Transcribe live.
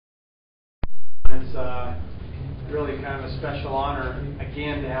It's really kind of a special honor,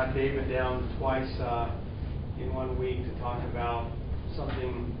 again, to have David down twice in 1 week to talk about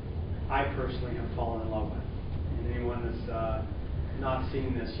something I personally have fallen in love with. And anyone that's not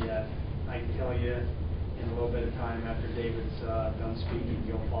seen this yet, I can tell you in a little bit of time after David's done speaking,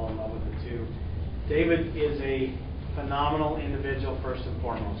 you'll fall in love with it too. David is a phenomenal individual first and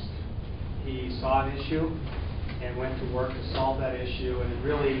foremost. He saw an issue and went to work to solve that issue, and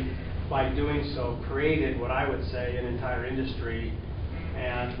really, by doing so, created what I would say an entire industry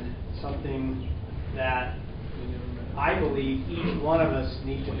and something that I believe each one of us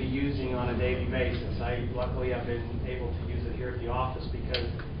need to be using on a daily basis. Luckily have been able to use it here at the office because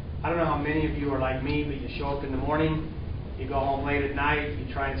I don't know how many of you are like me, but you show up in the morning, you go home late at night,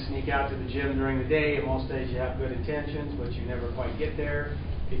 you try and sneak out to the gym during the day, and most days you have good intentions, but you never quite get there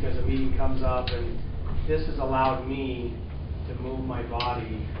because a meeting comes up, and this has allowed me to move my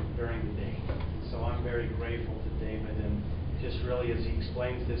body during the day. So I'm very grateful to David, and just really as he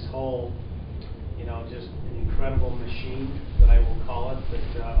explains this whole, just an incredible machine that I will call it,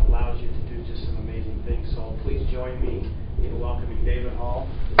 that allows you to do just some amazing things. So please join me in welcoming David Hall.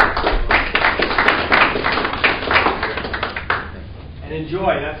 And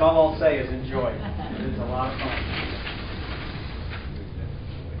enjoy. That's all I'll say is enjoy. It is a lot of fun.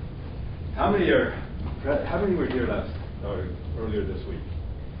 How many were here earlier this week?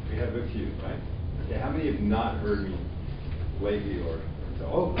 We have a few, right? Okay. How many have not heard me lately or so?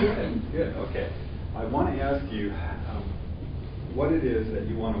 Oh, good. Okay. I want to ask you what it is that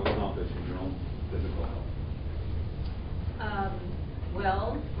you want to accomplish in your own physical health.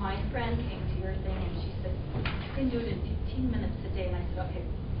 Well, my friend came to your thing and she said, you can do it in 15 minutes a day. And I said, okay,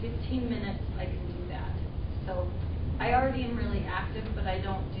 15 minutes, I can do that. So I already am really active, but I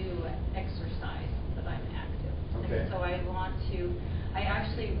don't do exercise, but I'm active. Okay. And so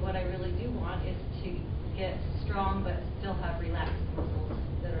what I really do want is to get strong, but still have relaxed muscles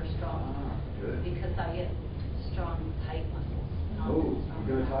that are strong. Good. Because I get strong, tight muscles. We're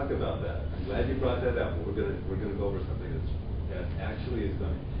going to talk about that. I'm glad you brought that up. We're going to go over something that actually is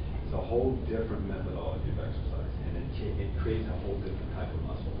going to. It's a whole different methodology of exercise, and it creates a whole different type of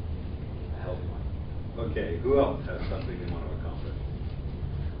muscle, a healthy one. Okay, who else has something they want to accomplish?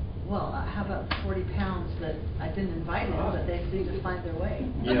 Well, how about 40 pounds that I didn't invite in, but they seem to find their way?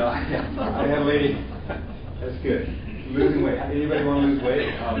 I had a lady. That's good. Losing weight. Anybody want to lose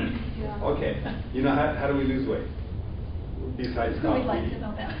weight? Okay. How do we lose weight? Besides Who would like to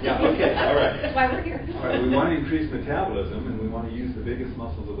know that? Yeah, okay, all right. That's why we're here. All right, we want to increase metabolism, and we want to use the biggest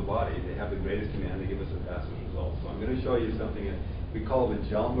muscles of the body. They have the greatest demand to give us the fastest results. So I'm going to show you something that we call the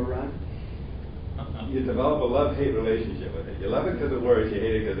Jelma run. You develop a love-hate relationship with it. You love it because it works, you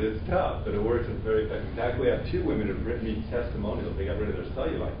hate it because it's tough, but it works. It's very effective. In fact, we have 2 women who have written me testimonials. They got rid of their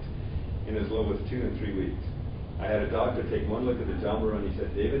cellulite in as low as 2 and 3 weeks. I had a doctor take one look at the Jelma run. He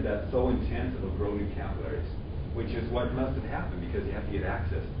said, David, that's so intense it'll grow new capillaries, which is what must have happened because you have to get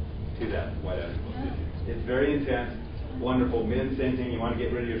access to that white adipose tissue. It's very intense, wonderful. Same thing, you want to get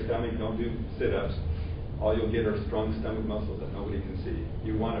rid of your stomach, don't do sit-ups. All you'll get are strong stomach muscles that nobody can see.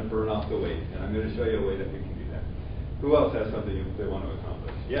 You want to burn off the weight, and I'm going to show you a way that we can do that. Who else has something they want to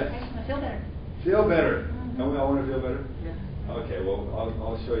accomplish? Yes? I feel better. Feel better. Don't we all want to feel better? Yeah. Okay, well,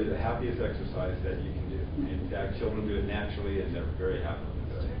 I'll show you the happiest exercise that you can do. In fact, children do it naturally, and they're very happy when they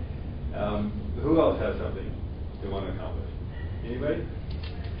do it. Who else has something they want to accomplish? Anybody?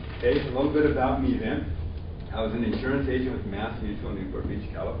 Okay, so a little bit about me then. I was an insurance agent with Mass Mutual in Newport Beach,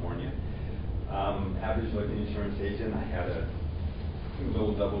 California. Average looking insurance agent. I had a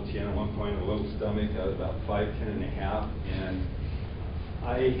little double chin at one point, a little stomach. I was about 5'10" and a half, and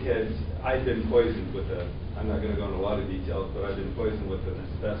I'd been poisoned with I'm not going to go into a lot of details, but I've been poisoned with an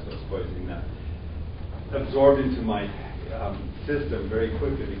asbestos poisoning that absorbed into my system very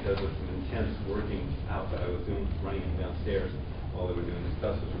quickly because of some intense working out that I was doing, running downstairs while they were doing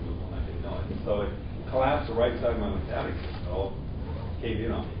asbestos removal, and I didn't know it. And so it collapsed the right side of my lymphatic system. It all caved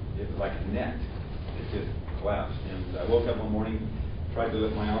in on me. It was like a net. It just collapsed. And I woke up one morning, tried to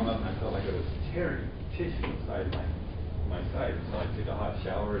lift my arm up, and I felt like I was tearing tissue inside my side. So I took a hot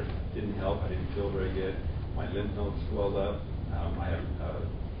shower. It didn't help. I didn't feel very good. My lymph nodes swelled up. I had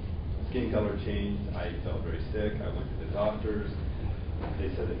skin color changed. I felt very sick. I went to the doctors. They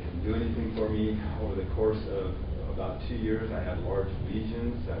said they couldn't do anything for me. Over the course of about 2 years, I had large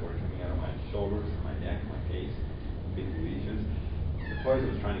lesions that were coming out of my shoulders, my neck, my face, big lesions. The poison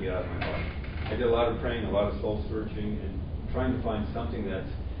was trying to get out of my body. I did a lot of praying, a lot of soul searching, and trying to find something that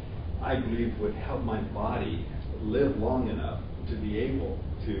I believe would help my body live long enough to be able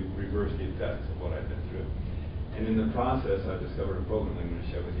to reverse the effects of what I've been through. And in the process, I discovered a program I'm going to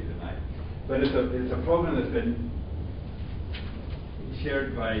share with you tonight. But it's a program that's been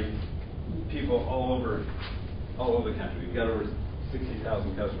shared by people all over the country. We've got over 60,000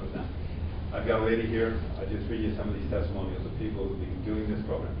 customers now. I've got a lady here. I'll just read you some of these testimonials of people who've been doing this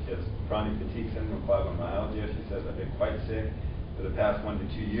program. She has chronic fatigue syndrome, fibromyalgia. She says, I've been quite sick for the past 1 to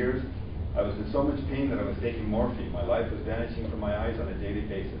 2 years. I was in so much pain that I was taking morphine. My life was vanishing from my eyes on a daily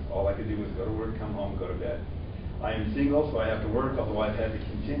basis. All I could do was go to work, come home, go to bed. I am single, so I have to work, although I've had to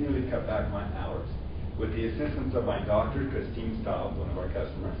continually cut back my hours. With the assistance of my doctor, Christine Stiles, one of our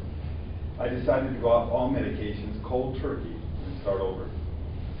customers, I decided to go off all medications cold turkey and start over.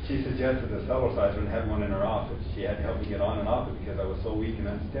 She suggested a Cellercise and had one in her office. She had to help me get on and off it because I was so weak and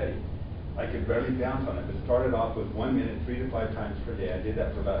unsteady. I could barely bounce on it, but started off with 1 minute, 3 to 5 times per day. I did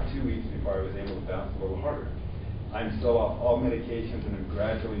that for about 2 weeks before I was able to bounce a little harder. I'm still off all medications and am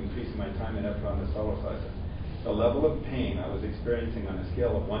gradually increasing my time and effort on the Cellercise. The level of pain I was experiencing on a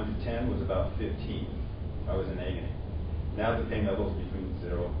scale of 1 to 10 was about 15. I was in agony. Now the pain level is between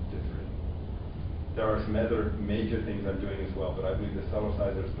 0 to 3. There are some other major things I'm doing as well, but I believe the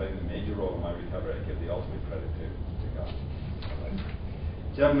Cellercise is playing a major role in my recovery. I give the ultimate credit to God.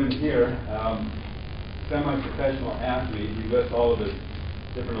 Gentleman here, semi-professional athlete. He lists all of his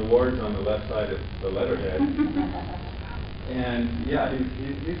different awards on the left side of the letterhead. And yeah,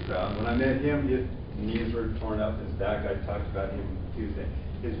 he's proud. When I met him, his knees were torn up, his back, I talked about him Tuesday.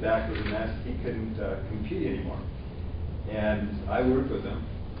 His back was a mess. He couldn't compete anymore. And I worked with him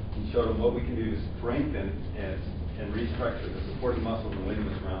and showed him what we can do to strengthen and restructure the supporting muscles and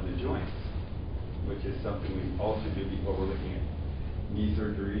ligaments around the joints, which is something we also do before we're looking at knee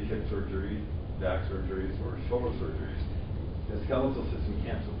surgery, hip surgery, back surgeries, or shoulder surgeries. The skeletal system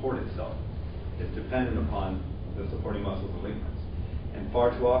can't support itself. It's dependent upon the supporting muscles and ligaments. And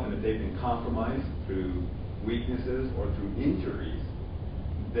far too often, if they've been compromised through weaknesses or through injuries,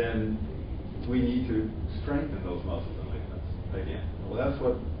 then we need to strengthen those muscles and ligaments again. Well, that's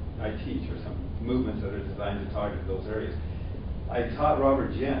what I teach, or some movements that are designed to target those areas. I taught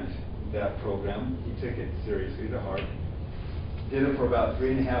Robert Gent that program. He took it seriously to heart. Did it for about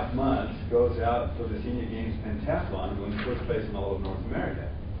 3.5 months, goes out for the Senior Games Pentathlon, wins first place in all of North America.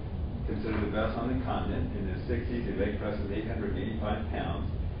 Considered the best on the continent. In his 60s, he leg presses 885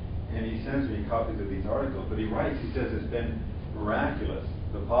 pounds. And he sends me copies of these articles. But he writes, he says, it's been miraculous,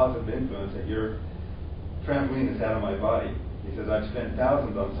 the positive influence that your trampoline has had on my body. He says, I've spent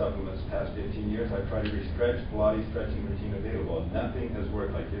thousands on supplements the past 15 years. I've tried every stretch, Pilates, stretching routine available. Nothing has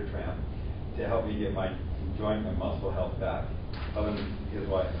worked like your tramp to help me get my joint and muscle health back. Other than his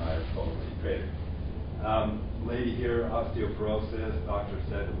wife and I are totally great. Lady here, osteoporosis. Doctor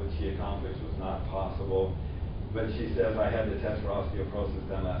said that what she accomplished was not possible. But she says, I had the test for osteoporosis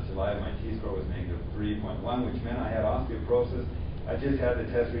done last July. My T-score was negative 3.1, which meant I had osteoporosis. I just had the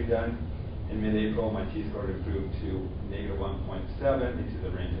test redone in mid-April. My T-score improved to negative 1.7 into the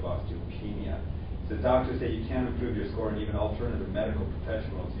range of osteopenia. The doctors say you can improve your score, and even alternative medical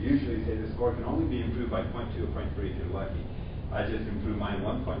professionals usually say the score can only be improved by 0.2 or 0.3 if you're lucky. I just improved mine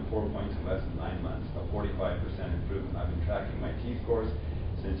 1.4 points in less than 9 months, a 45% improvement. I've been tracking my T-scores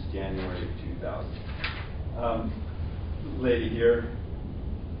since January of 2000. Lady here,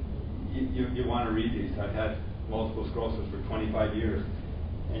 you want to read these. I've had multiple sclerosis for 25 years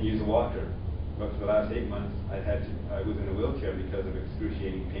and use a walker. But for the last 8 months, I was in a wheelchair because of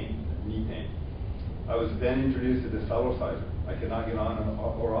excruciating pain, knee pain. I was then introduced to the Cellercise. I could not get on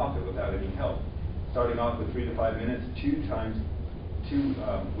or off it without any help. Starting off with 3 to 5 minutes,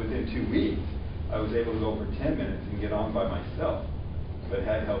 within 2 weeks, I was able to go for 10 minutes and get on by myself, but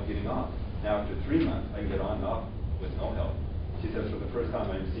had help getting off. Now after 3 months, I can get on and off with no help. She says, for the first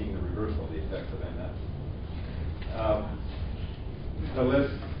time, I'm seeing the reversal of the effects of MS. The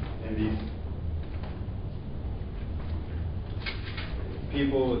list in these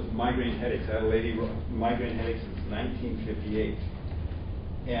people with migraine headaches. I had a lady with migraine headaches since 1958.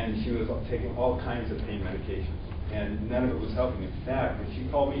 And she was taking all kinds of pain medications. And none of it was helping. In fact, when she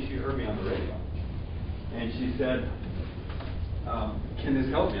called me, she heard me on the radio. And she said, can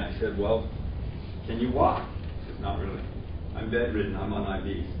this help me? I said, well, can you walk? She said, not really. I'm bedridden. I'm on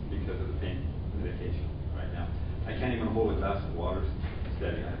IVs because of the pain medication right now. I can't even hold a glass of water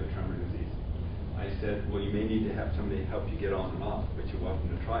steady. I have a tremor disease. I said, well, you may need to have somebody help you get on and off, but you're welcome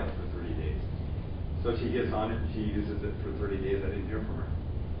to try it for 30 days. So she gets on it. She uses it for 30 days. I didn't hear from her.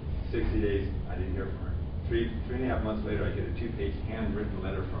 60 days, I didn't hear from her. 3.5 months later, I get a 2-page handwritten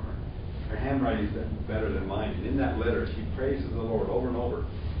letter from her. Her handwriting is better than mine. And in that letter, she praises the Lord over and over.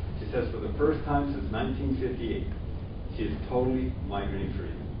 She says, for the first time since 1958, she is totally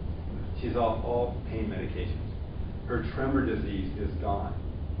migraine-free. She's off all pain medications. Her tremor disease is gone.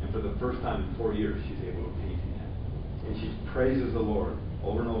 And for the first time in 4 years, she's able to paint again. And she praises the Lord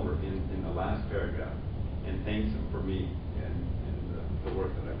over and over in the last paragraph and thanks Him for me and the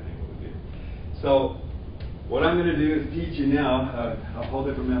work that I've been able to do. So what I'm going to do is teach you now a whole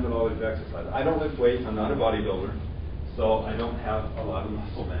different methodology of exercise. I don't lift weights. I'm not a bodybuilder, so I don't have a lot of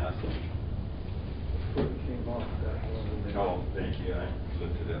muscle mass. Oh, thank you. I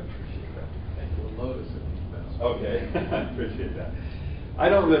lifted it. Appreciate that. Thank you. Lotus if you best. Okay, I appreciate that. I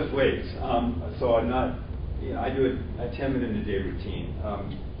don't lift weights, so I'm not. I do a 10-minute-a-day routine.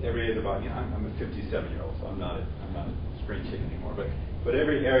 Every day of the body. I'm a 57-year-old, so I'm not a spring chicken anymore. But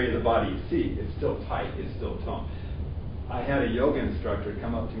every area of the body you see, it's still tight, it's still toned. I had a yoga instructor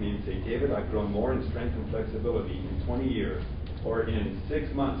come up to me and say, David, I've grown more in strength and flexibility in 20 years, or in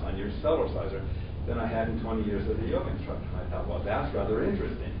 6 months on your Cellerciser, than I had in 20 years as a yoga instructor. And I thought, well, that's rather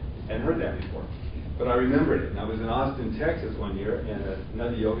interesting. I hadn't heard that before. But I remembered it. And I was in Austin, Texas one year, and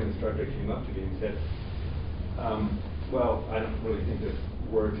another yoga instructor came up to me and said, well, I don't really think this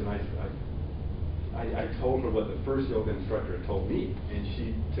works. And I told her what the first yoga instructor had told me, and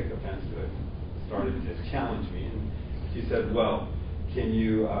she took offense to it and started to challenge me. And she said, well, can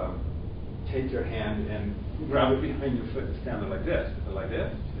you take your hand and grab it behind your foot and stand there like this? Like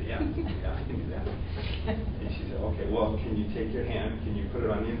this? She said, yeah, I can do that. And she said, okay, well, can you take your hand, can you put it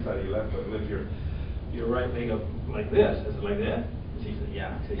on the inside of your left foot and lift your right leg up like this? Is it like that? And she said,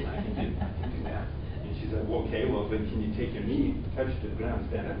 yeah. I said, yeah, I can do that. And she said, well, okay, well, then can you take your knee, touch it to the ground, and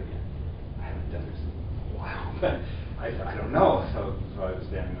stand up again? I haven't done this in a while, but I don't know. So I was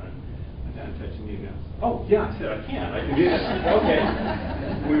standing there and then touching the knee again. Oh, yeah, I said, I can do this.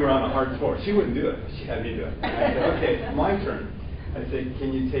 Okay. We were on a hard floor. She wouldn't do it. She had me do it. I said, okay, my turn. I said,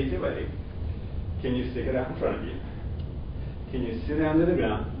 can you take your leg? Can you stick it out in front of you? Can you sit down to the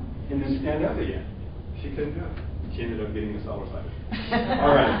ground and then stand up again? She couldn't do it. She ended up getting a Cellercise.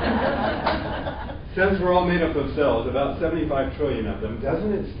 All right. Since we're all made up of cells, about 75 trillion of them,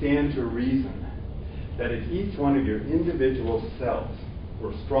 doesn't it stand to reason that if each one of your individual cells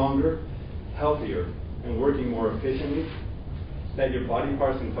were stronger, healthier, and working more efficiently, that your body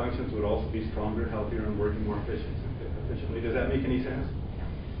parts and functions would also be stronger, healthier, and working more efficiently? Does that make any sense?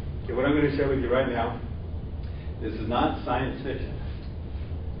 Okay, what I'm going to share with you right now, this is not science fiction.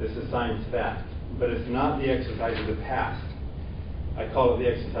 This is science fact. But it's not the exercise of the past. I call it the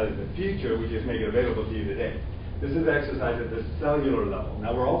exercise of the future. We just make it available to you today. This is exercise at the cellular level.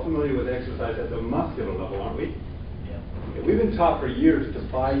 Now, we're all familiar with exercise at the muscular level, aren't we? Yeah. Okay, we've been taught for years to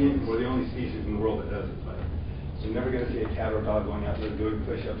buy in. We're the only species in the world that does it. But you're never going to see a cat or a dog going out there doing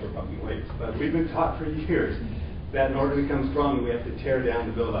push-ups or pumping weights. But we've been taught for years that in order to become strong, we have to tear down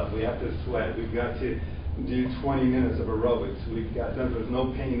to build up. We have to sweat. We've got to do 20 minutes of aerobics. We've got there's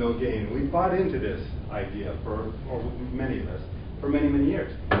no pain, no gain. We bought into this idea for many of us for many, many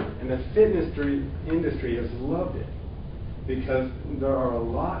years. And the fitness industry has loved it because there are a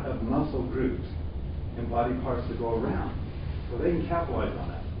lot of muscle groups and body parts to go around. So they can capitalize on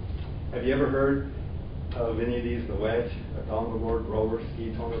that. Have you ever heard of any of these? The wedge, abdominal board, rower,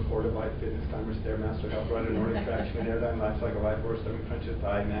 ski, toner, quarter bike, fitness climber, stairmaster, help rider, Nordic traction, airdyne, life cycle, life horse, stomach cruncher,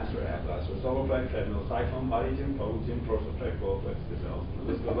 thigh, master, ab blaster, solo flight, treadmill, cyclone, body gym, pole, gym, torso, track, roll, flex, gazelles, and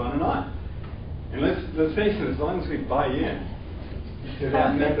the list goes on and on. And let's face it, as long as we buy in to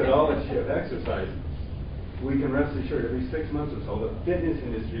that methodology of exercise, we can rest assured every 6 months or so the fitness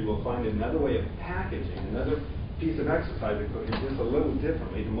industry will find another way of packaging another piece of exercise equipment just a little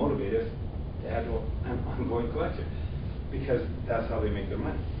differently to motivate us to add to an ongoing collection, because that's how they make their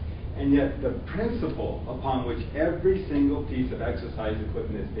money. And yet the principle upon which every single piece of exercise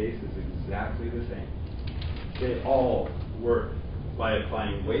equipment is based is exactly the same. They all work by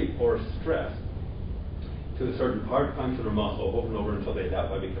applying weight or stress to a certain part, function, or muscle over and over until they adapt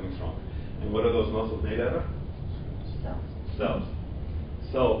by becoming stronger. And what are those muscles made out of? Cells.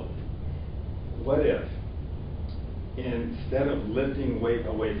 So, what if, instead of lifting weight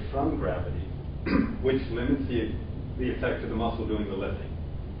away from gravity, which limits the effect of the muscle doing the lifting,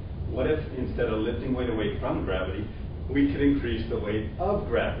 what if instead of lifting weight away from gravity, we could increase the weight of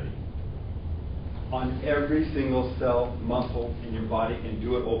gravity on every single cell, muscle in your body, and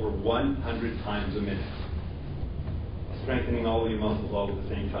do it over 100 times a minute? Strengthening all of your muscles all at the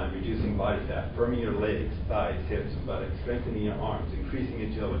same time, reducing body fat, firming your legs, thighs, hips, and buttocks, strengthening your arms, increasing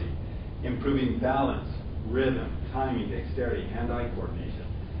agility, improving balance, rhythm, timing, dexterity, hand-eye coordination,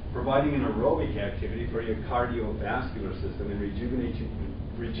 providing an aerobic activity for your cardiovascular system and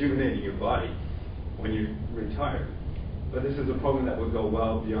rejuvenating your body when you're retired. But this is a program that would go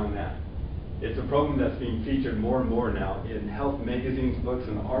well beyond that. It's a program that's being featured more and more now in health magazines, books,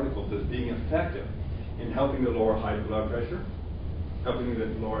 and articles as being effective in helping to lower high blood pressure, helping to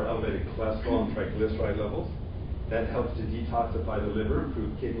lower elevated cholesterol and triglyceride levels. That helps to detoxify the liver,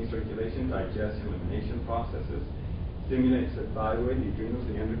 improve kidney circulation, digestion, elimination processes, stimulates the thyroid, the adrenals,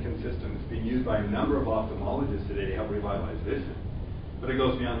 the endocrine system. It's being used by a number of ophthalmologists today to help revitalize vision. But it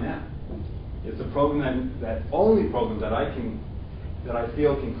goes beyond that. It's a program that only program that I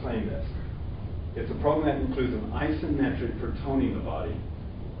feel can claim this. It's a program that includes an isometric for toning the body,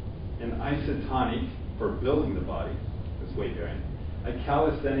 an isotonic for building the body, that's weight bearing, a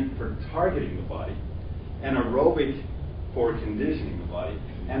calisthenic for targeting the body, an aerobic for conditioning the body,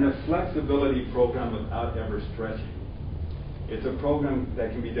 and a flexibility program without ever stretching. It's a program that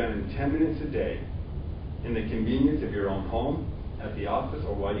can be done in 10 minutes a day in the convenience of your own home, at the office,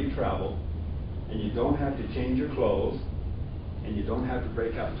 or while you travel, and you don't have to change your clothes, and you don't have to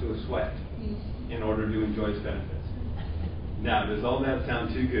break out into a sweat in order to enjoy its benefits. Now, does all that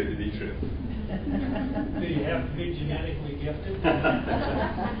sound too good to be true? Do you have to be genetically gifted?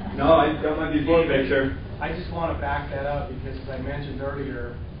 No, I got my before picture. I just want to back that up because, as I mentioned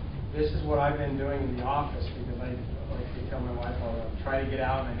earlier, this is what I've been doing in the office because I like to tell my wife I'll try to get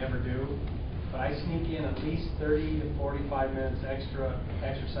out and I never do. But I sneak in at least 30 to 45 minutes extra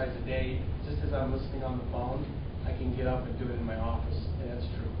exercise a day just as I'm listening on the phone. I can get up and do it in my office, and that's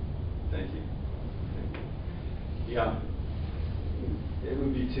true. Thank you. Yeah. It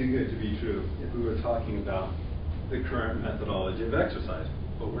would be too good to be true if we were talking about the current methodology of exercise,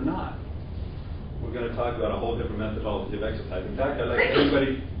 but we're not. We're going to talk about a whole different methodology of exercise. In fact, I'd like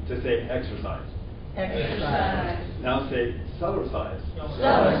everybody to say exercise. Exercise. Now say Cellercise.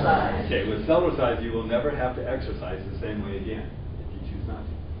 Cellercise. Okay, with Cellercise you will never have to exercise the same way again if you choose not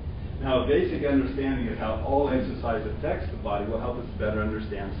to. Now a basic understanding of how all exercise affects the body will help us better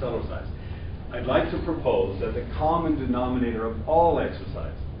understand Cellercise. I'd like to propose that the common denominator of all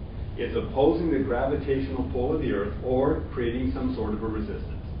exercise is opposing the gravitational pull of the earth or creating some sort of a resistance.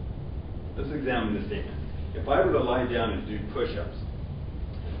 Let's examine the statement. If I were to lie down and do push-ups,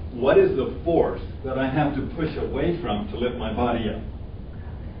 what is the force that I have to push away from to lift my body up?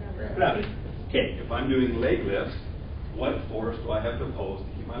 Gravity. Okay, if I'm doing leg lifts, what force do I have to oppose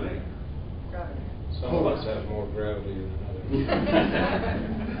to keep my leg up? Gravity. Some of us have more gravity than others.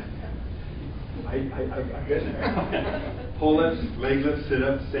 I've been there. Pull-ups, leg lifts,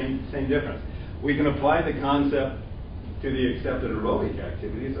 sit-ups, same difference. We can apply the concept to the accepted aerobic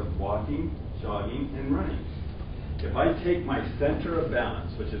activities of walking, jogging, and running. If I take my center of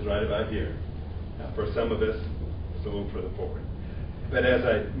balance, which is right about here, now for some of us, it's a little further forward, but as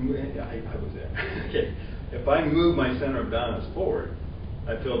I was there. Okay. If I move my center of balance forward,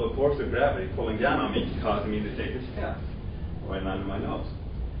 I feel the force of gravity pulling down on me, causing me to take a step right onto my nose.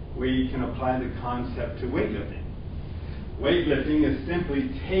 We can apply the concept to weightlifting. Weightlifting is simply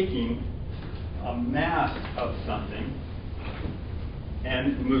taking a mass of something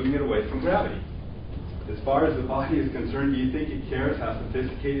and moving it away from gravity. As far as the body is concerned, do you think it cares how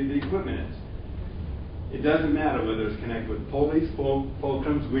sophisticated the equipment is? It doesn't matter whether it's connected with pulleys,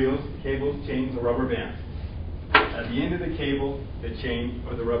 fulcrums, wheels, cables, chains, or rubber bands. At the end of the cable, the chain,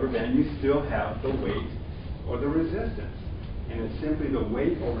 or the rubber band, you still have the weight or the resistance. And it's simply the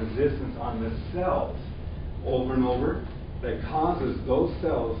weight or resistance on the cells over and over that causes those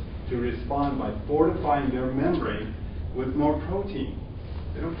cells to respond by fortifying their membrane with more protein.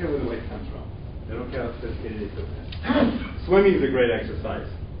 They don't care where the weight comes from. They don't care how sophisticated the equipment is. Swimming is a great exercise,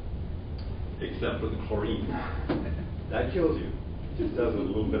 except for the chlorine. That kills you. It just does it a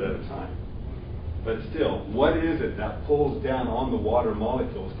little bit at a time. But still, what is it that pulls down on the water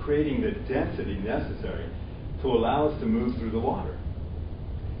molecules, creating the density necessary to allow us to move through the water?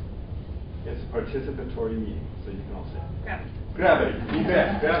 It's a participatory meeting, so you can all say it. Gravity. Gravity, you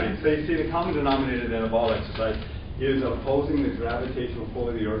bet, gravity. So you see, the common denominator then of all exercise is opposing the gravitational pull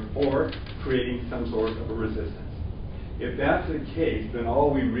of the earth or creating some sort of a resistance. If that's the case, then all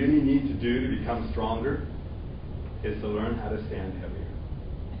we really need to do to become stronger is to learn how to stand heavier.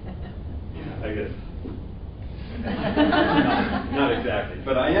 I guess. Not exactly.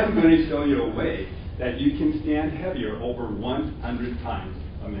 But I am going to show you a way that you can stand heavier over 100 times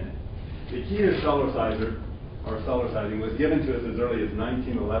a minute. The key to Cellercising was given to us as early as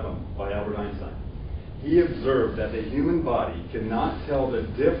 1911 by Albert Einstein. He observed that the human body cannot tell the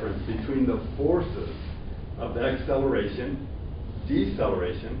difference between the forces of acceleration,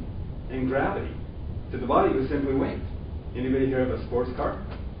 deceleration, and gravity. To the body, it was simply weight. Anybody here have a sports car?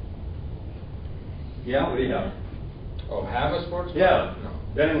 Yeah, what do you have? Oh, have a sports car? Yeah. No.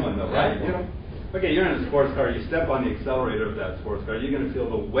 Anyone though, right? You know? Okay, you're in a sports car, you step on the accelerator of that sports car, you're going to feel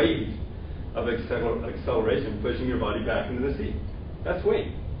the weight of acceleration pushing your body back into the seat. That's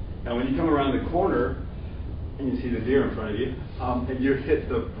weight. Now when you come around the corner, and you see the deer in front of you, and you hit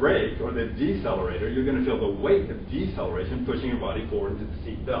the brake or the decelerator, you're going to feel the weight of deceleration pushing your body forward into the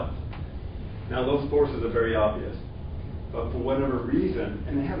seat belt. Now those forces are very obvious, but for whatever reason,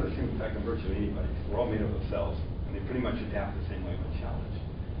 and they have the same effect on virtually anybody, because we're all made up of cells, and they pretty much adapt the same way when challenged.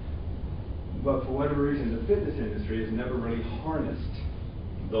 But for whatever reason, the fitness industry has never really harnessed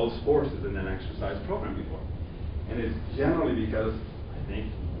those forces in an exercise program before. And it's generally because, I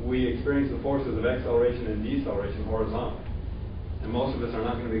think, we experience the forces of acceleration and deceleration horizontally. And most of us are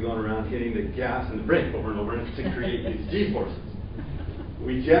not going to be going around hitting the gas and the brake over and over to create these G-forces.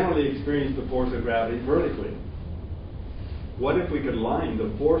 We generally experience the force of gravity vertically. What if we could line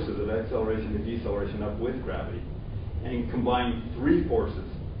the forces of acceleration and deceleration up with gravity and combine 3 forces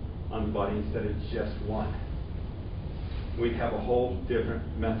on the body instead of just 1? We'd have a whole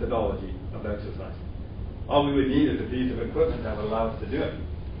different methodology of exercise. All we would need is a piece of equipment that would allow us to do it.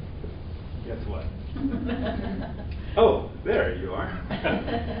 Guess what? Oh, there you are.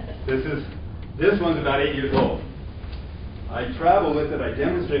 This one's about 8 years old. I travel with it, I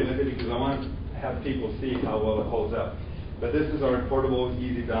demonstrate with it because I want to have people see how well it holds up. But this is our portable,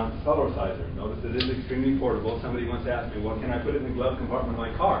 easy bounce Cellerciser. Notice it is extremely portable. Somebody once asked me, well, can I put it in the glove compartment of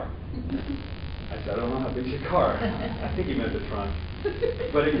my car? I said, I don't know how big's your car. I think he meant the trunk.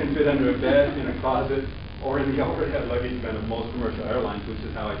 But it can fit under a bed, in a closet, or in the overhead luggage bin of most commercial airlines, which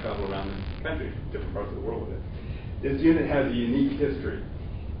is how I travel around the country, different parts of the world with it. This unit has a unique history.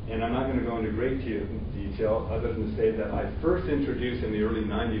 And I'm not going to go into great detail other than to say that I first introduced in the early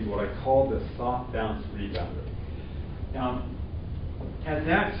 90s what I called the soft bounce rebounder. Now, at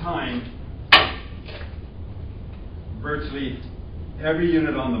that time, virtually every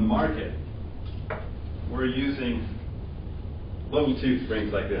unit on the market were using little tube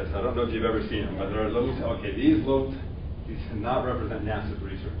springs like this. I don't know if you've ever seen them, but there are little, okay, these cannot represent NASA's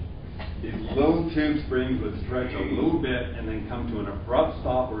research. These little tube springs would stretch a little bit and then come to an abrupt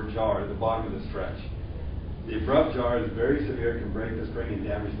stop or jar at the bottom of the stretch. The abrupt jar is very severe, can break the spring and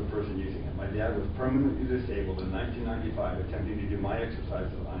damage the person using it. My dad was permanently disabled in 1995 attempting to do my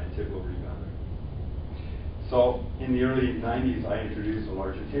exercises on a typical rebounder. So in the early 90s, I introduced a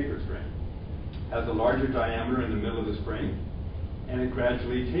larger taper spring. It has a larger diameter in the middle of the spring, and it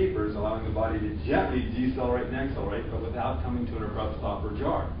gradually tapers, allowing the body to gently decelerate and accelerate, but without coming to an abrupt stop or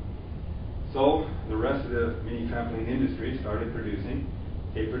jar. So the rest of the mini trampoline industry started producing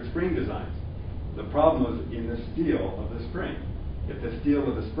tapered spring designs. The problem was in the steel of the spring. If the steel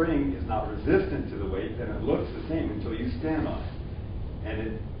of the spring is not resistant to the weight, then it looks the same until you stand on it,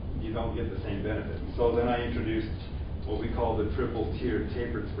 and you don't get the same benefit. So then I introduced what we call the triple tiered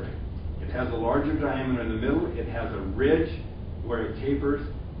tapered spring. It has a larger diameter in the middle, it has a ridge where it tapers,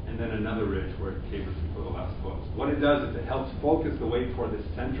 and then another ridge where it tapers before the last close. What it does is it helps focus the weight toward the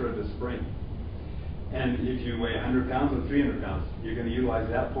center of the spring. And if you weigh 100 pounds or 300 pounds, you're going to utilize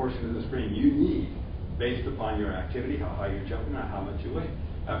that portion of the spring you need based upon your activity, how high you're jumping, or how much you weigh.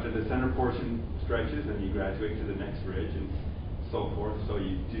 After the center portion stretches, then you graduate to the next ridge and so forth, so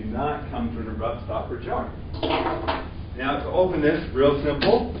you do not come to an abrupt stop or jar. Now to open this, real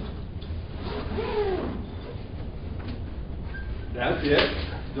simple. That's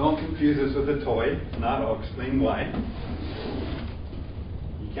it. Don't confuse this with a toy. Not, I'll explain why.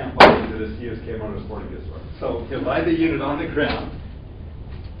 You can't buy into this CSK Motor Sporting Goods store. So you lie the unit on the ground,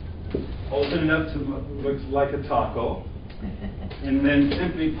 open it up to what looks like a taco, and then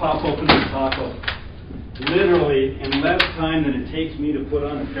simply pop open the taco. Literally, in less time than it takes me to put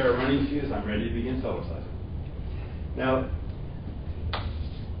on a pair of running shoes, I'm ready to begin Cellercising. Now,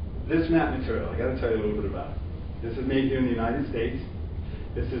 this mat material, I got to tell you a little bit about it. This is made here in the United States.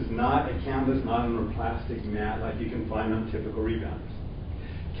 This is not a canvas, not on a plastic mat like you can find on typical rebounders.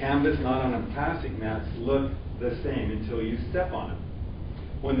 Canvas, not on a plastic mats, look the same until you step on them.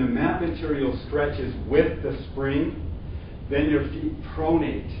 When the mat material stretches with the spring, then your feet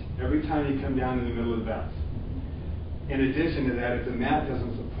pronate every time you come down in the middle of the bounce. In addition to that, if the mat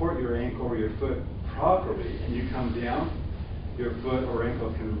doesn't support your ankle or your foot properly and you come down, your foot or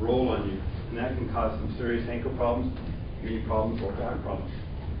ankle can roll on you, and that can cause some serious ankle problems, knee problems, or back problems.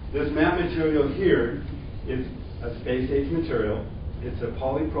 This mat material here is a space-age material. It's a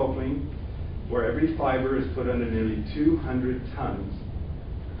polypropylene where every fiber is put under nearly 200 tons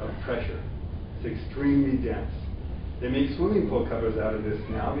of pressure. It's extremely dense. They make swimming pool covers out of this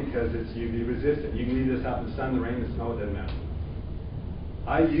now because it's UV resistant. You can leave this out in the sun, the rain, the snow, it doesn't matter.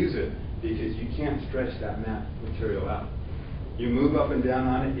 I use it because you can't stretch that mat material out. You move up and down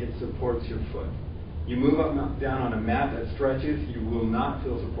on it, it supports your foot. You move up and down on a mat that stretches, you will not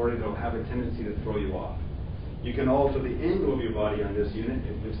feel supported. It'll have a tendency to throw you off. You can alter the angle of your body on this unit,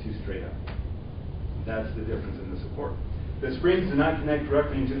 it lifts you straight up. That's the difference in the support. The springs do not connect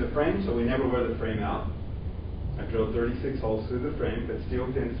directly into the frame, so we never wear the frame out. I drilled 36 holes through the frame, but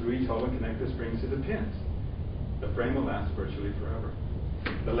steel pins through each hole and connect the springs to the pins. The frame will last virtually forever.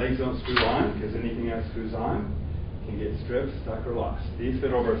 The legs don't screw on, because anything that screws on can get stripped, stuck, or lost. These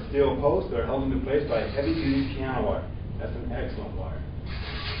fit over a steel post. They're held into place by a heavy-duty piano wire. That's an excellent wire.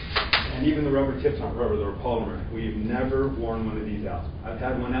 And even the rubber tips aren't rubber, they're polymer. We've never worn one of these out. I've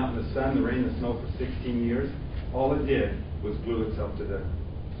had one out in the sun, the rain, the snow for 16 years. All it did was glue itself to the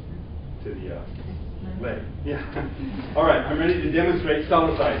leg. Yeah. All right, I'm ready to demonstrate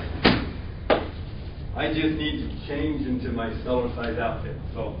Cellercise. I just need to change into my Cellercise outfit.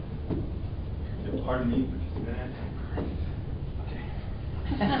 So, pardon me for just a minute. Okay.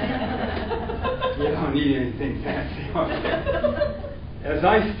 You don't need anything fancy. Okay. As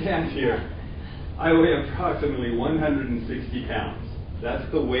I stand here, I weigh approximately 160 pounds.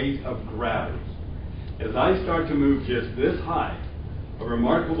 That's the weight of gravity. As I start to move just this high, a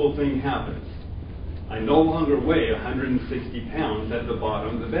remarkable thing happens. I no longer weigh 160 pounds at the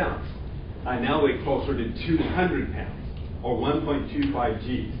bottom of the bounce. I now weigh closer to 200 pounds, or 1.25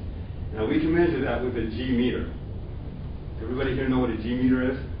 Gs. Now we can measure that with a G meter. Everybody here know what a G meter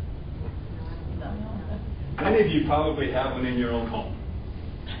is? Many of you probably have one in your own home.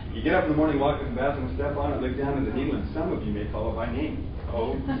 You get up in the morning, walk in the bathroom, step on it, look down at the needle, and some of you may call it by name.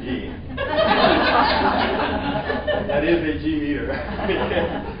 Oh, G. That is a G meter.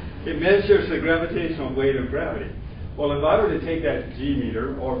 It measures the gravitational weight of gravity. Well, if I were to take that G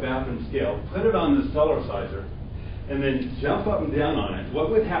meter or bathroom scale, put it on the Cellerciser, and then jump up and down on it, what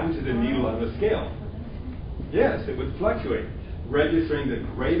would happen to the needle on the scale? Yes, it would fluctuate, registering the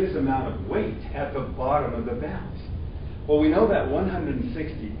greatest amount of weight at the bottom of the bounce. Well, we know that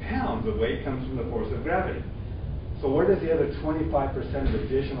 160 pounds of weight comes from the force of gravity. So where does the other 25% of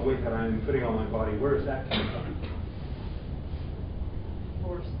additional weight that I'm putting on my body, where is that coming from?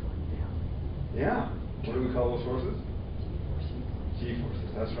 Force going down. Yeah. What do we call those forces? G-forces,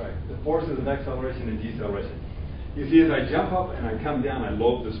 that's right. The forces of acceleration and deceleration. You see, as I jump up and I come down, I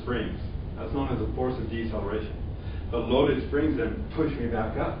load the springs. That's known as the force of deceleration. The loaded springs then push me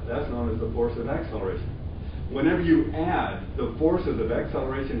back up. That's known as the force of acceleration. Whenever you add the forces of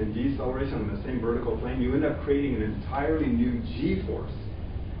acceleration and deceleration on the same vertical plane, you end up creating an entirely new G-force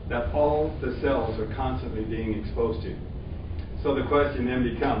that all the cells are constantly being exposed to. So the question then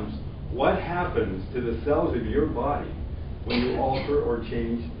becomes, what happens to the cells of your body when you alter or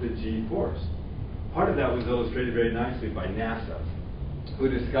change the G-force? Part of that was illustrated very nicely by NASA, who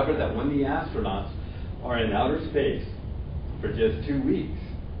discovered that when the astronauts are in outer space for just 2 weeks,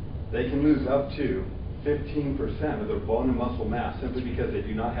 they can lose up to 15% of their bone and muscle mass simply because they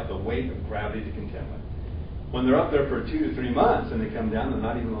do not have the weight of gravity to contend with. When they're up there for 2 to 3 months and they come down, they're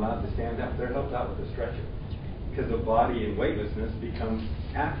not even allowed to stand up. They're helped out with a stretcher because the body in weightlessness becomes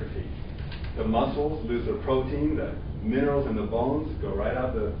atrophied. The muscles lose their protein, the minerals in the bones go right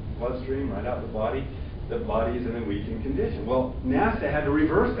out the bloodstream, right out the body. The body is in a weakened condition. Well, NASA had to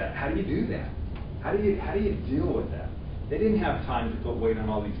reverse that. How do you do that? How do you deal with that? They didn't have time to put weight on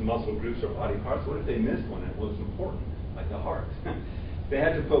all these muscle groups or body parts. What if they missed one that was important, like the heart? They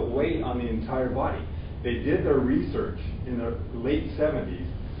had to put weight on the entire body. They did their research in the late 70s,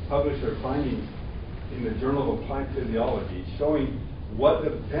 published their findings in the Journal of Applied Physiology, showing what the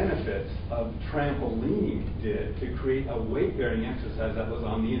benefits of trampolining did to create a weight-bearing exercise that was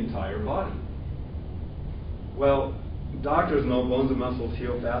on the entire body. Well, doctors know bones and muscles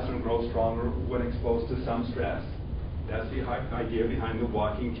heal faster and grow stronger when exposed to some stress. That's the idea behind the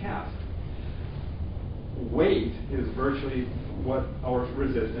walking cast. Weight is virtually what, or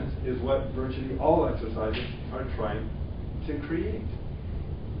resistance, is what virtually all exercises are trying to create.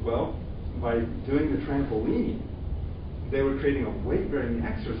 Well, by doing the trampolining, they were creating a weight-bearing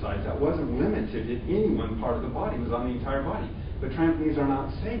exercise that wasn't limited to any one part of the body. It was on the entire body. But trampolines are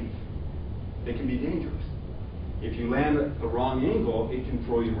not safe. They can be dangerous. If you land at the wrong angle, it can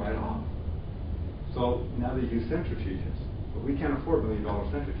throw you right off. So now they use centrifuges. But we can't afford $1 million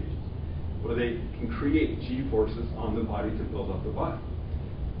centrifuges. Well, they can create G-forces on the body to build up the body.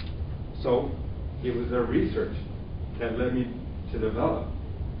 So it was their research that led me to develop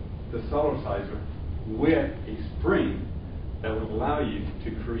the Cellerciser with a spring that would allow you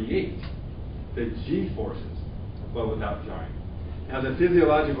to create the G-forces, but without jarring. Now, the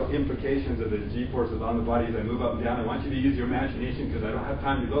physiological implications of the G-forces on the body as I move up and down, I want you to use your imagination because I don't have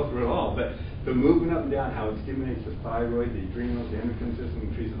time to go through it all, but the movement up and down, how it stimulates the thyroid, the adrenals, the endocrine system,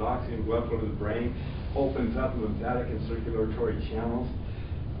 increases oxygen, blood flow to the brain, opens up lymphatic and circulatory channels,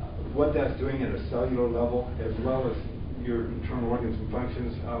 what that's doing at a cellular level, as well as your internal organs and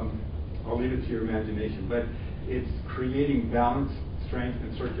functions. I'll leave it to your imagination, but it's creating balance, strength,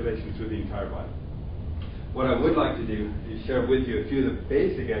 and circulation through the entire body. What I would like to do is share with you a few of the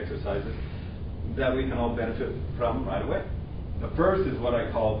basic exercises that we can all benefit from right away. The first is what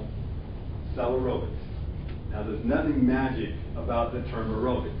I call Cellercise. Now, there's nothing magic about the term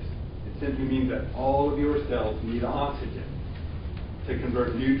aerobics. It simply means that all of your cells need oxygen to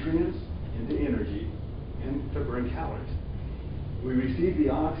convert nutrients into energy and to burn calories. We receive the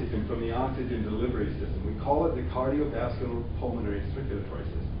oxygen from the oxygen delivery system. We call it the cardiovascular pulmonary circulatory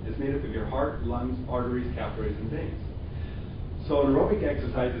system. It's made up of your heart, lungs, arteries, capillaries, and veins. So an aerobic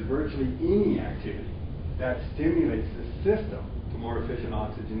exercise is virtually any activity that stimulates the system to more efficient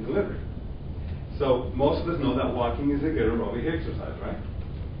oxygen delivery. So most of us know that walking is a good aerobic exercise, right?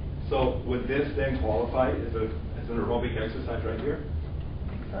 So would this then qualify as an aerobic exercise right here?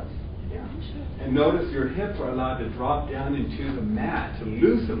 Yeah. And notice your hips are allowed to drop down into the mat to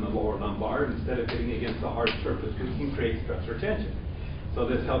loosen the lower lumbar instead of hitting against the hard surface, which can create stress or tension. So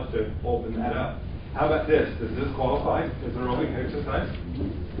this helps to open that up. How about this? Does this qualify as an aerobic exercise?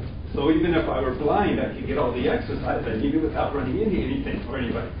 So even if I were blind, I could get all the exercise I needed without running into anything or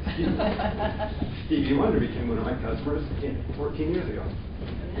anybody. Stevie Wonder became one of my customers 14 years ago.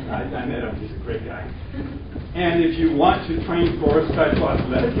 I met him. He's a great guy. And if you want to train for a special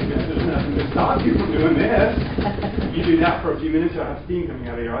athletic event, there's nothing to stop you from doing this. You do that for a few minutes, you'll have steam coming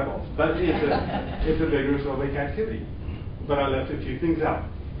out of your eyeballs. But it's a vigorous aerobic activity. But I left a few things out,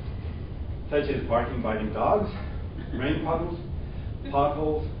 such as barking, biting dogs, rain puddles,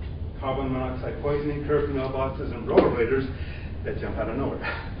 potholes, carbon monoxide poisoning, curved mailboxes, and rollerbladers that jump out of nowhere.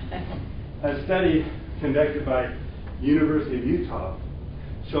 A study conducted by University of Utah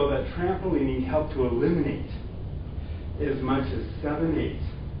showed that trampolining helped to eliminate as much as 7/8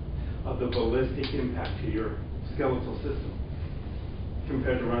 of the ballistic impact to your skeletal system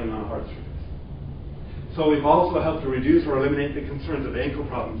compared to running on a hard surface. So we've also helped to reduce or eliminate the concerns of ankle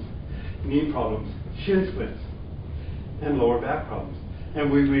problems, knee problems, shin splints, and lower back problems. And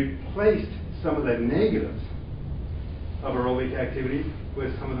we've replaced some of the negatives of aerobic activity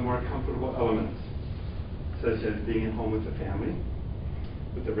with some of the more comfortable elements, such as being at home with the family,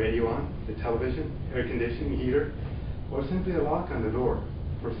 with the radio on, the television, air conditioning, heater, or simply a lock on the door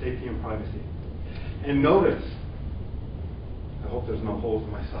for safety and privacy. And notice, I hope there's no holes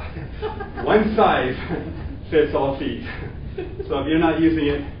in my side. One size fits all feet. So if you're not using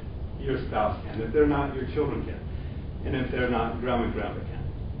it, your spouse can. If they're not, your children can. And if they're not, grandma and grandpa can.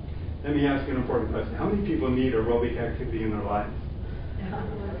 Let me ask you an important question. How many people need aerobic activity in their lives?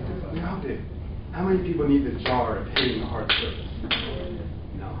 We all do. How many people need the jar of hitting a hard surface?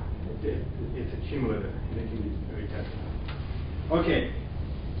 No. It's a cumulative, and it can be very detrimental. Okay.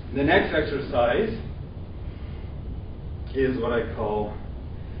 The next exercise is what I call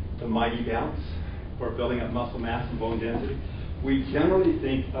the mighty bounce for building up muscle mass and bone density. We generally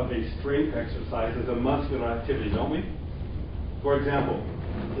think of a strength exercise as a muscular activity, don't we? For example,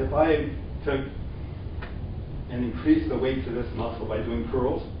 if I took and increased the weight to this muscle by doing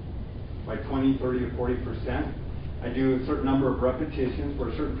curls by 20, 30, or 40%, I do a certain number of repetitions for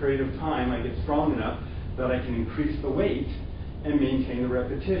a certain period of time, I get strong enough that I can increase the weight and maintain the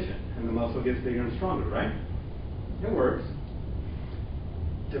repetition, and the muscle gets bigger and stronger, right? It works.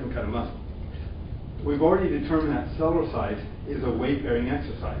 Different kind of muscle. We've already determined that Cellercise is a weight-bearing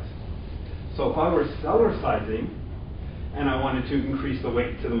exercise. So if I were Cellercising and I wanted to increase the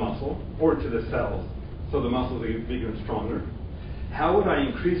weight to the muscle or to the cells so the muscles get bigger and stronger, how would I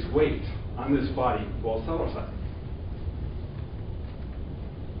increase weight on this body while Cellercising?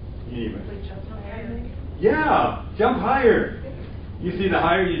 Anyway. Yeah, jump higher. You see, the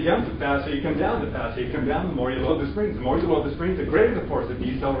higher you jump, the faster you come down. The faster you come down, the more you load the springs. The more you load the springs, the greater the force of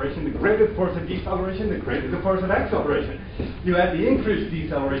deceleration. The greater the force of deceleration, the greater the force of acceleration. You add the increased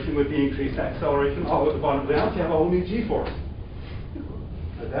deceleration with the increased acceleration, all at the bottom of the bounce, you have a whole new G-force.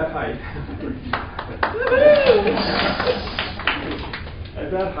 At that height,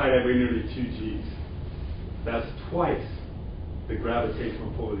 I weigh nearly 2 Gs. That's twice the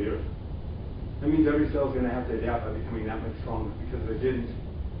gravitational pull of the Earth. That means every cell is going to have to adapt by becoming that much stronger, because if it didn't,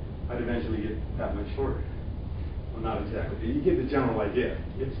 I'd eventually get that much shorter. Well, not exactly, but you get the general idea.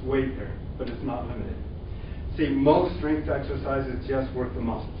 It's weight there, but it's not limited. See, most strength exercises just work the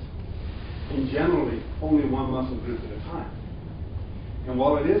muscles, and generally only one muscle group at a time. And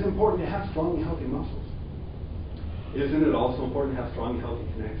while it is important to have strong and healthy muscles, isn't it also important to have strong and healthy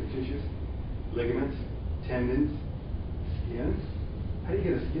connective tissues, ligaments, tendons, skin? How do you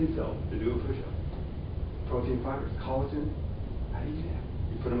get a skin cell to do a push-up? Protein fibers, collagen. How do you do that?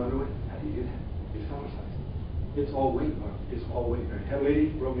 You put them underway. How do you do that? You Cellercise. It's all weight, Mark. It's all weight bearing. Had a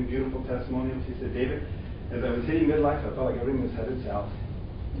lady wrote me a beautiful testimonial. She said, David, as I was hitting midlife, I felt like everything was headed south.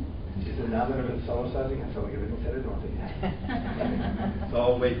 She said, now that I've been Cellercising, I feel like everything's headed north again. It's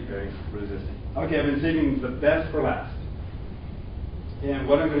all weight bearing, resisting. Okay, I've been saving the best for last. And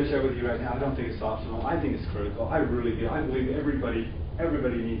what I'm going to share with you right now, I don't think it's optional. I think it's critical. I really do. I believe everybody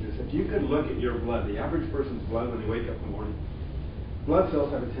needs this. If you could look at your blood, the average person's blood when they wake up in the morning, blood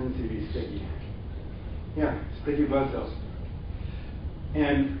cells have a tendency to be sticky. Yeah, sticky blood cells.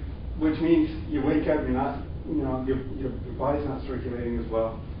 And which means you wake up, you're not, your body's not circulating as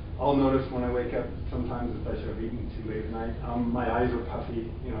well. I'll notice when I wake up, sometimes, especially if I've eaten too late at night, my eyes are puffy.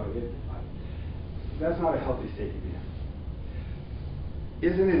 That's not a healthy state to be in.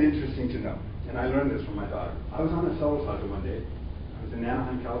 Isn't it interesting to know? And I learned this from my daughter. I was on a Cellercise one day. I was in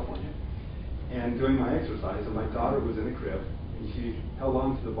Anaheim, California, and doing my exercise, and my daughter was in a crib, and she held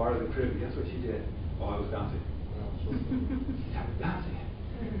on to the bar of the crib, and guess what she did while I was bouncing? She started bouncing.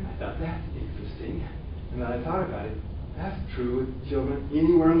 I thought, that's interesting. And then I thought about it. That's true with children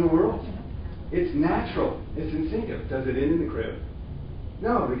anywhere in the world. It's natural. It's instinctive. Does it end in the crib?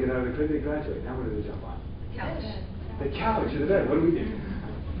 No, they get out of the crib, they graduate. Now what do they jump on? Couch. The couch or the bed. What do?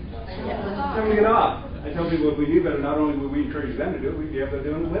 Tell them to get off. I tell people if we knew better, not only would we encourage them to do it, we'd be able to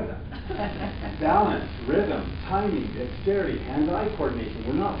do it with them. Balance, rhythm, timing, dexterity, hand-eye coordination.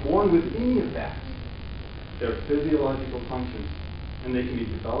 We're not born with any of that. They're physiological functions, and they can be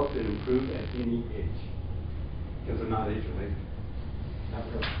developed and improved at any age because they're not age-related. Not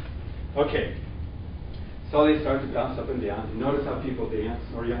really. Okay. So they start to bounce up and down. You notice how people dance,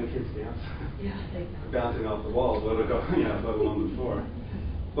 or young kids dance. Yeah. Bouncing off the walls, let alone the floor.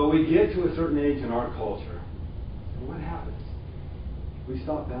 But we get to a certain age in our culture, and what happens? We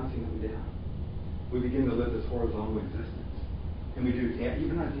stop bouncing up and down. We begin to live this horizontal existence. And we do,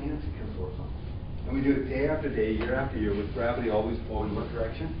 even our dancing becomes horizontal. And we do it day after day, year after year, with gravity always flowing what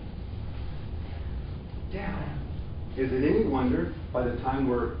direction? Down. Is it any wonder by the time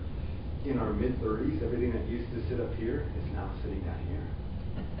we're in our mid-30s, everything that used to sit up here is now sitting down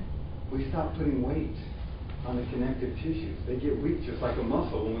here? We stop putting weight on the connective tissues. They get weak just like a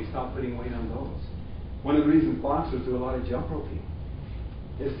muscle when we stop putting weight on those. One of the reasons boxers do a lot of jump roping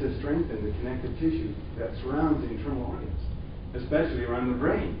is to strengthen the connective tissue that surrounds the internal organs, especially around the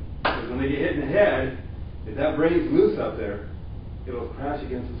brain. Because when they get hit in the head, if that brain's loose up there, it'll crash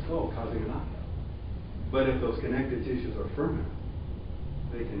against the skull, causing a knockout. But if those connective tissues are firm enough,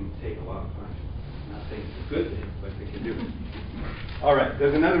 they can take a lot of punch. I'm not saying it's a good thing, but they can do it. All right,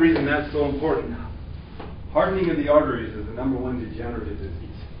 there's another reason that's so important. Hardening of the arteries is the #1 degenerative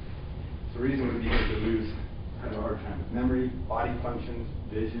disease. It's the reason we begin to lose kind of our time with memory, body functions,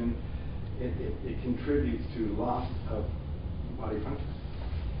 vision. It contributes to loss of body functions.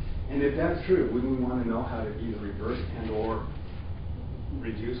 And if that's true, wouldn't we want to know how to either reverse and or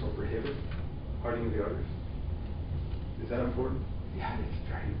reduce or prohibit hardening of the arteries? Is that important? Yeah, it's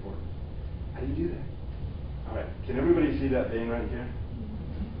very important. How do you do that? All right, can everybody see that vein right here?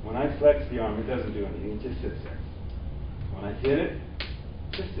 When I flex the arm, it doesn't do anything, it just sits there. When I hit it,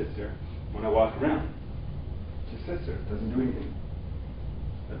 it just sits there. When I walk around, it just sits there, it doesn't do anything.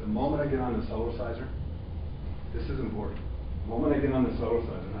 At the moment I get on the Cellerciser, this is important. The moment I get on the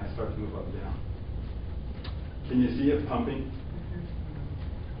Cellerciser and I start to move up and down, can you see it pumping?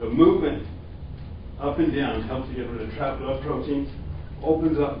 The movement up and down helps to get rid of trapped blood proteins,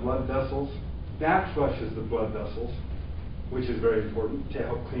 opens up blood vessels, back flushes the blood vessels, which is very important to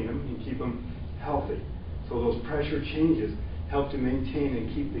help clean them and keep them healthy. So those pressure changes help to maintain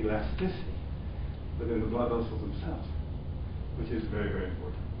and keep the elasticity within the blood vessels themselves, which is very, very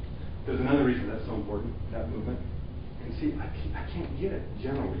important. There's another reason that's so important, that movement. And see, I can't get it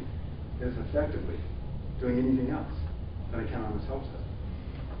generally as effectively doing anything else than I can on the Cellercise.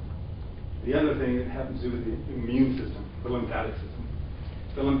 The other thing that happens to do with the immune system, the lymphatic system.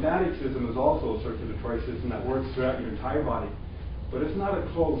 The lymphatic system is also a circulatory system that works throughout your entire body, but it's not a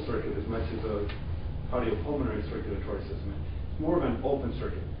closed circuit as much as a cardiopulmonary circulatory system. It's more of an open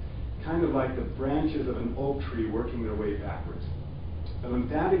circuit, kind of like the branches of an oak tree working their way backwards. The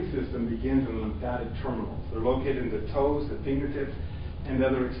lymphatic system begins in the lymphatic terminals. They're located in the toes, the fingertips, and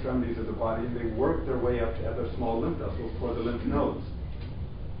other extremities of the body, and they work their way up to other small lymph vessels toward the lymph nodes.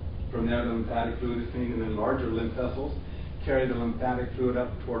 From there, the lymphatic fluid is cleaned, and then larger lymph vessels carry the lymphatic fluid up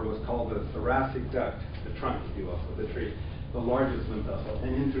toward what's called the thoracic duct, the trunk, if you will, of the tree, the largest lymph vessel,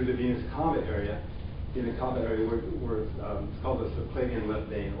 and in through the venous cava area, where it's called the subclavian lymph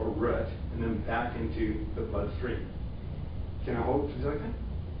vein, or root, and then back into the bloodstream. Can I hold it for a second?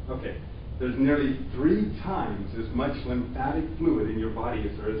 Okay. There's nearly 3 times as much lymphatic fluid in your body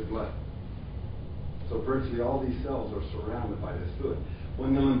as there is blood. So virtually all these cells are surrounded by this fluid.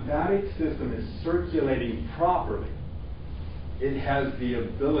 When the lymphatic system is circulating properly, it has the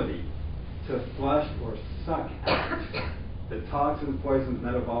ability to flush or suck out the toxins, poisons,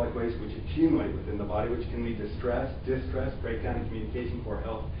 metabolic waste which accumulate within the body, which can lead to stress, distress, breakdown in communication, poor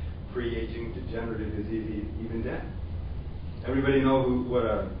health, pre-aging, degenerative disease, even death. Everybody know what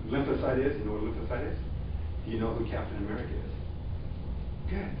a lymphocyte is? You know what a lymphocyte is? Do you know who Captain America is?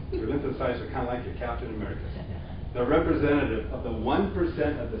 Good. Your lymphocytes are kind of like your Captain America. They're representative of the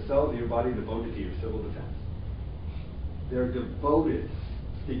 1% of the cells of your body devoted to your civil defense. They're devoted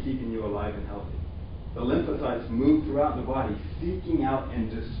to keeping you alive and healthy. The lymphocytes move throughout the body, seeking out and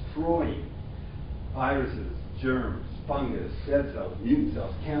destroying viruses, germs, fungus, dead cells, mutant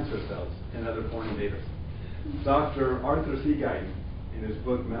cells, cancer cells, and other foreign invaders. Dr. Arthur C. Guyton, in his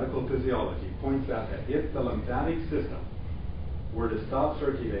book Medical Physiology, points out that if the lymphatic system were to stop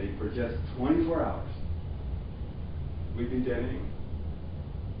circulating for just 24 hours, we'd be dead anyway.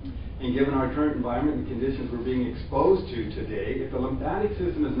 And given our current environment and conditions we're being exposed to today, if the lymphatic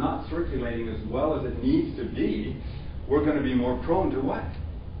system is not circulating as well as it needs to be, we're going to be more prone to what?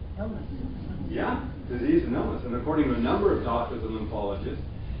 Illness. Yeah, disease and illness. And according to a number of doctors and lymphologists,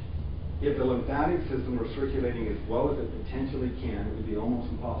 if the lymphatic system were circulating as well as it potentially can, it would be almost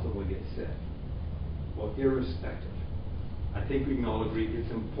impossible to get sick. Well, irrespective, I think we can all agree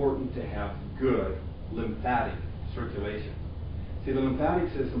it's important to have good lymphatic circulation. See, the lymphatic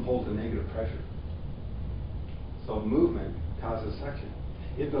system holds a negative pressure. So movement causes suction.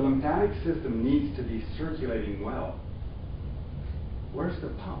 If the lymphatic system needs to be circulating well, where's the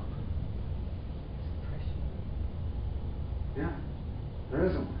pump? Yeah, there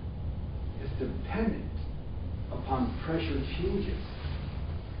isn't one. It's dependent upon pressure changes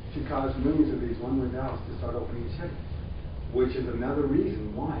to cause millions of these one-way valves to start opening and shutting, which is another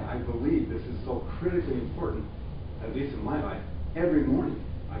reason why I believe this is so critically important, at least in my life, every morning.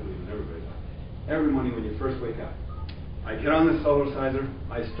 I believe in everybody's life. Every morning when you first wake up, I get on the Cellerciser,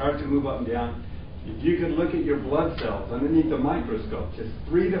 I start to move up and down. If you could look at your blood cells underneath the microscope, just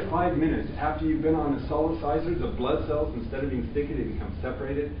 3 to 5 minutes after you've been on the Cellerciser, the blood cells, instead of being sticky, they become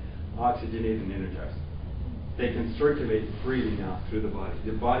separated, oxygenated, and energized. They can circulate freely now through the body.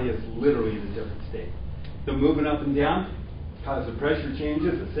 The body is literally in a different state. The movement up and down cause the pressure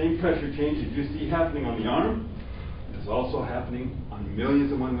changes. The same pressure changes you see happening on the arm is also happening on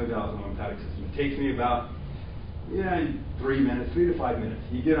millions of one-way valves in the lymphatic system. It takes me about 3 minutes, 3 to 5 minutes.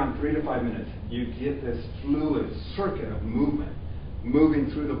 You get on 3 to 5 minutes, you get this fluid circuit of movement moving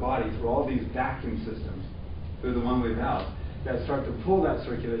through the body, through all these vacuum systems, through the one-way valves, that start to pull that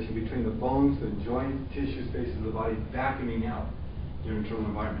circulation between the bones, the joint, tissue spaces of the body, vacuuming out your internal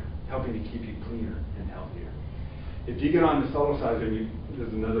environment, helping to keep you cleaner and healthier. If you get on the Cellercise,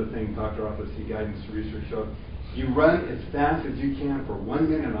 there's another thing Dr. Arthur C. Guyton's research showed, you run as fast as you can for 1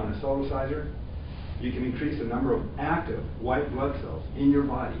 minute on a Cellerciser, you can increase the number of active white blood cells in your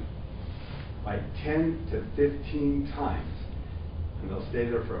body by 10 to 15 times, and they'll stay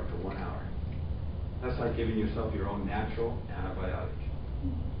there for up to 1 hour. That's like giving yourself your own natural antibiotic.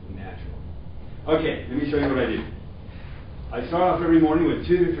 Natural. Okay, let me show you what I do. I start off every morning with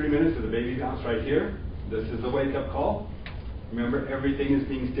 2 to 3 minutes of the baby bounce right here. This is the wake-up call. Remember, everything is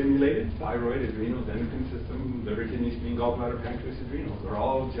being stimulated. Thyroid, adrenals, endocrine system, liver, kidney, spleen, gallbladder, pancreas, adrenals. They're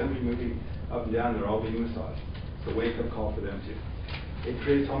all gently moving up and down. They're all being massaged. It's a wake-up call for them, too. It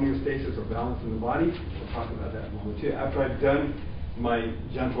creates homeostasis or balance in the body. We'll talk about that in a moment, too. After I've done my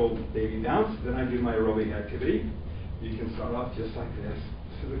gentle baby bounce, then I do my aerobic activity. You can start off just like this.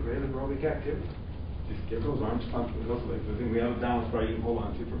 This is a great aerobic activity. Just get those arms pumped with those legs. I think we have a balance bar you can hold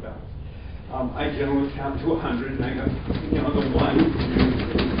on to for balance. I generally count to 100, and I go, the 1, 2,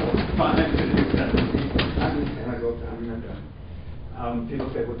 3, 4, 5, 6, 7, 8, 9, 10. I go up to 100 and I'm done.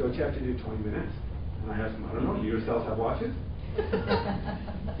 People say, well, don't you have to do 20 minutes? And I ask them, I don't know, do your cells have watches?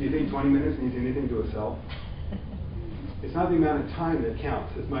 Do you think 20 minutes means anything to a cell? It's not the amount of time that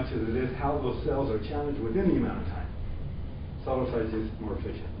counts as much as it is how those cells are challenged within the amount of time. Cellercise is more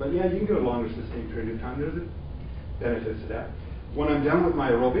efficient. But yeah, you can go a longer sustained period of time. There's benefits to that. When I'm done with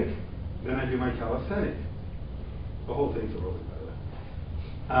my aerobic, then I do my calisthenic. The whole thing's aerobic, by the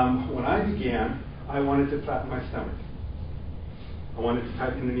way. When I began, I wanted to flatten my stomach. I wanted to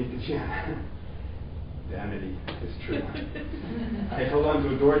tighten underneath the chin. Vanity, it's true. I held on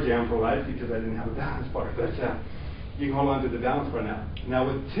to a door jamb for life because I didn't have a balance bar. But you can hold on to the balance bar now. Now,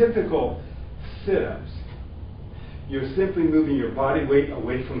 with typical sit-ups, you're simply moving your body weight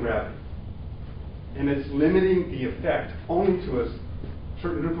away from gravity. And it's limiting the effect only to a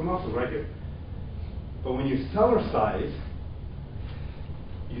certain group of muscles right here. But when you Cellercise,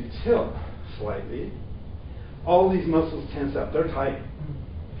 you tilt slightly. All these muscles tense up. They're tight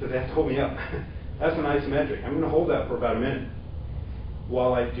because they have to hold me up. That's an isometric. I'm going to hold that for about a minute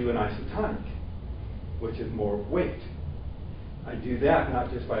while I do an isotonic, which is more weight. I do that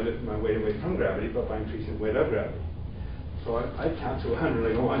not just by lifting my weight away from gravity, but by increasing the weight of gravity. So I count to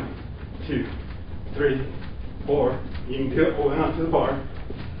 100. I go 1, 2, 3, 4. You can do it holding onto the bar.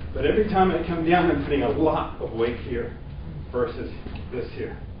 But every time I come down, I'm putting a lot of weight here versus this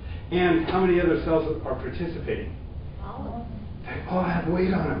here. And how many other cells are participating? All of them. They all have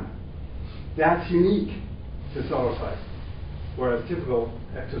weight on them. That's unique to Cellercise. Whereas typical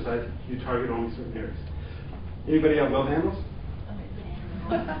exercise, you target only certain areas. Anybody have love handles?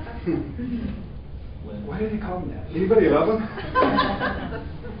 Why do they call them that? Anybody love them?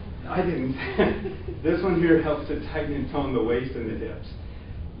 I didn't. This one here helps to tighten and tone the waist and the hips.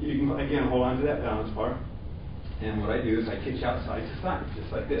 You can, again, hold on to that balance bar. And what I do is I kick out side to side,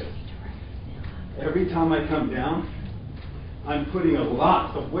 just like this. Every time I come down, I'm putting a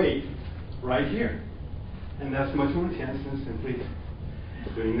lot of weight right here. And that's much more intense than simply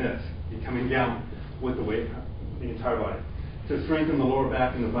doing this. You're coming down with the weight, the entire body. To strengthen the lower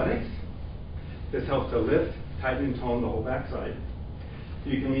back and the buttocks, this helps to lift, tighten, and tone the whole backside.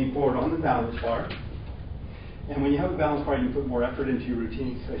 You can lean forward on the balance bar. And when you have a balance bar, you put more effort into your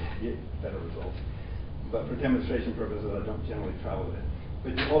routine, so you get better results. But for demonstration purposes, I don't generally travel with it.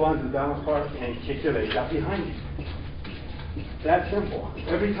 But you hold on to the balance bar and kick your legs out behind you. That's simple.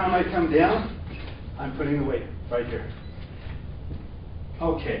 Every time I come down, I'm putting the weight right here.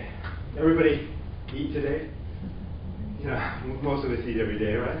 Okay, everybody eat today? You know, most of us eat every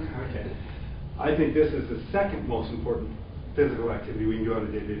day, right? Okay. I think this is the second most important physical activity we can do on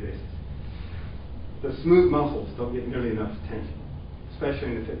a day-to-day basis. The smooth muscles don't get nearly enough attention,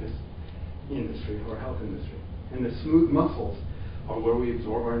 especially in the fitness industry or health industry. And the smooth muscles are where we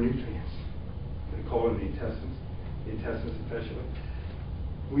absorb our nutrients, the colon, the intestines especially.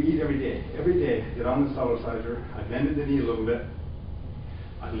 We eat every day. Every day, I get on the Cellerciser, I bend the knee a little bit,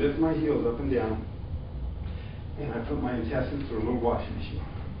 I lift my heels up and down, and I put my intestines through a little washing machine.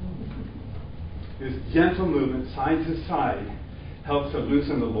 This gentle movement, side to side, helps to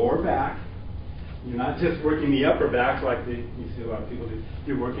loosen the lower back. You're not just working the upper back like you see a lot of people do.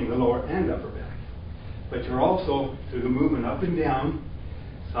 You're working the lower and upper back. But you're also, through the movement up and down,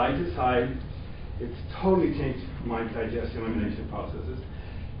 side to side, it's totally changed my digestion elimination processes.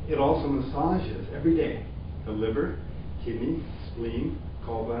 It also massages every day the liver, kidney, spleen,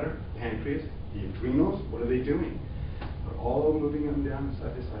 gallbladder, pancreas, the adrenals. What are they doing? They're all moving up and down,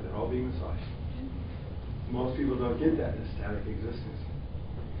 side to side. They're all being massaged. Most people don't get that in a static existence.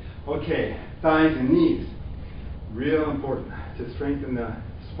 Okay, thighs and knees. Real important to strengthen the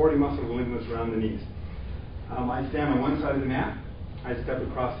supporting muscles and ligaments around the knees. I stand on one side of the mat. I step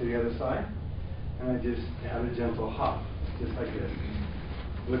across to the other side. And I just add a gentle hop, just like this.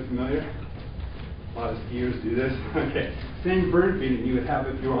 Look familiar? A lot of skiers do this. Okay, same bird feeding you would have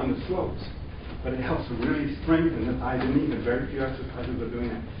if you were on the slopes. But it helps to really strengthen the thighs and knees, and very few exercises are doing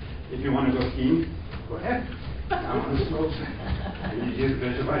that. If you want to go skiing, go ahead. Down on the slopes. You just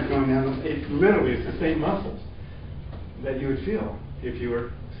visualize going down. It literally is the same muscles that you would feel if you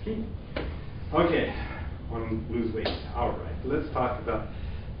were skiing. Okay, want to lose weight. All right, let's talk about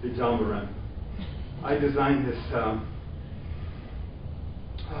the Jamba run. I designed this.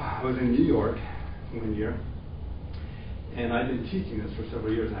 I was in New York one year, and I've been teaching this for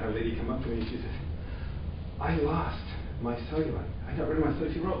several years. And I had a lady come up to me and she said, I lost my cellulite. I got rid of my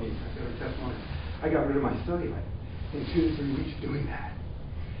cellulite. She wrote me. I got her testimony. I got rid of my cellulite in 2 to 3 weeks doing that.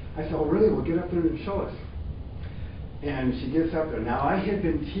 I said, oh, really? Well, get up there and show us. And she gets up there. Now, I had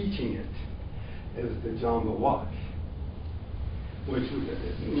been teaching it as the Jamba walk, which was,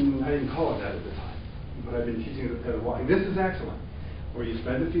 I didn't call it that at the time, but I've been teaching it as a walk. And this is excellent, where you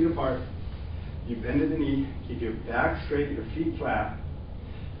spread the feet apart, you bend at the knee, keep your back straight, your feet flat,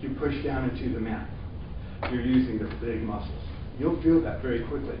 you push down into the mat. You're using the big muscles. You'll feel that very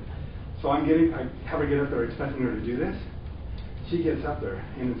quickly. So I have her get up there expecting her to do this. She gets up there,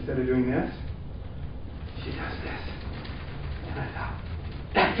 and instead of doing this, she does this. And I thought,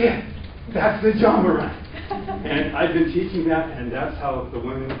 that's it. That's the Jamba run. And I've been teaching that, and that's how the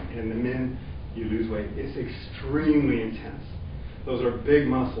women and the men, you lose weight. It's extremely intense. Those are big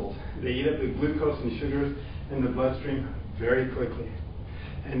muscles. They eat up the glucose and sugars in the bloodstream very quickly.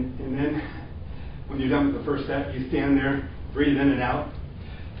 And then when you're done with the first set, you stand there, breathe in and out,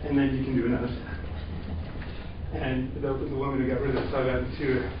 and then you can do another set. And the women who got rid of the cellulite in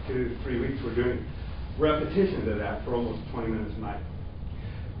 2 to 3 weeks were doing repetitions of that for almost 20 minutes a night.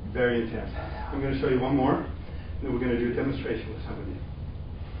 Very intense. I'm going to show you one more, and then we're going to do a demonstration with some of you.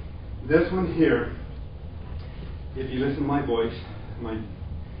 This one here, if you listen to my voice,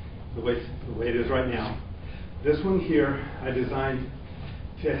 the way it is right now, this one here I designed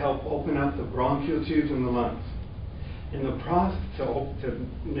to help open up the bronchial tubes in the lungs. In the process to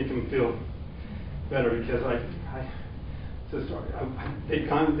make them feel better, because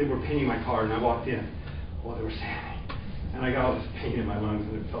they were painting my car, and I walked in while they were sanding, and I got all this pain in my lungs,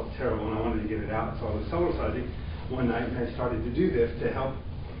 and it felt terrible, and I wanted to get it out. So I was Cellercising one night, and I started to do this to help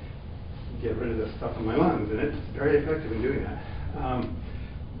get rid of the stuff in my lungs, and it's very effective in doing that.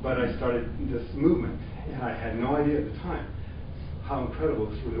 But I started this movement, and I had no idea at the time how incredible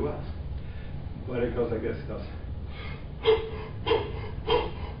this really was. But it goes like this. It goes.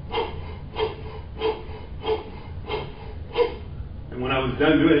 And when I was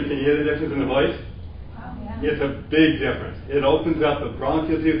done doing it, can you hear the difference in the voice? Wow, yeah. It's a big difference. It opens up the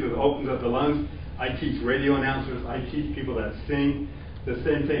bronchial tubes, it opens up the lungs. I teach radio announcers, I teach people that sing the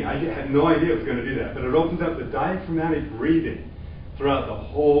same thing. I had no idea it was going to do that, but it opens up the diaphragmatic breathing throughout the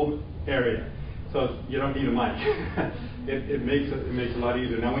whole area. So you don't need a mic. it makes it a lot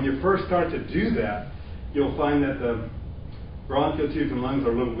easier. Now, when you first start to do that, you'll find that the bronchial tubes and lungs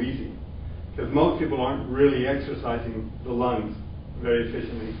are a little wheezy, because most people aren't really exercising the lungs very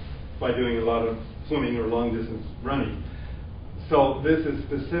efficiently by doing a lot of swimming or long distance running. So this is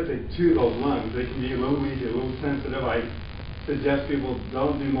specific to those lungs. They can be a little wheezy, a little sensitive. I suggest people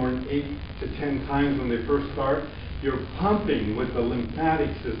don't do more than 8 to 10 times when they first start. You're pumping with the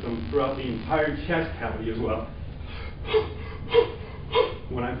lymphatic system throughout the entire chest cavity as well.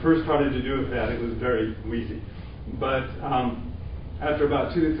 When I first started to do that, it was very wheezy. But after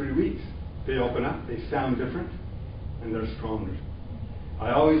about 2 to 3 weeks, they open up, they sound different, and they're stronger.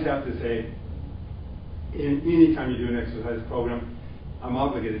 I always have to say, any time you do an exercise program, I'm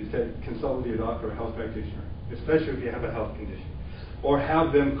obligated to consult with your doctor or health practitioner, especially if you have a health condition, or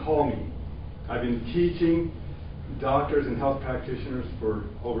have them call me. I've been teaching doctors and health practitioners for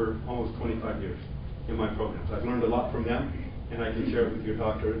over almost 25 years in my programs. I've learned a lot from them, and I can share it with your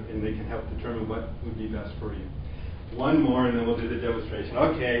doctor, and they can help determine what would be best for you. One more, and then we'll do the demonstration.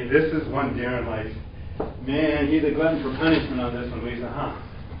 Okay, this is one Darren likes. Man, he's a glutton for punishment on this one, Lisa, huh?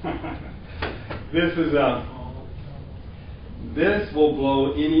 This will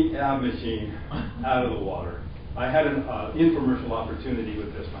blow any ab machine out of the water. I had an infomercial opportunity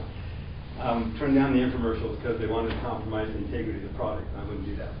with this one. Turned down the infomercials because they wanted to compromise the integrity of the product, and I wouldn't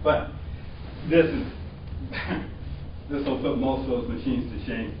do that. But this will put most of those machines to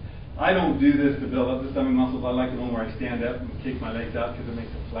shame. I don't do this to build up the stomach muscles. I like the one where I stand up and kick my legs out because it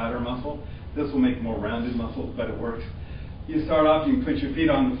makes a flatter muscle. This will make more rounded muscles, but it works. You start off, you can put your feet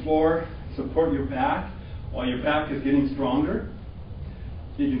on the floor, support your back while your back is getting stronger.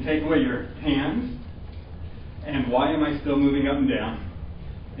 You can take away your hands. And why am I still moving up and down?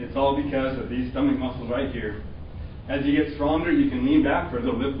 It's all because of these stomach muscles right here. As you get stronger, you can lean back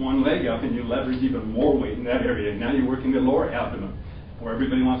further, lift one leg up, and you leverage even more weight in that area. Now you're working the lower abdomen, where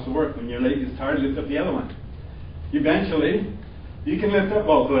everybody wants to work. When your leg is tired, lift up the other one. Eventually, you can lift up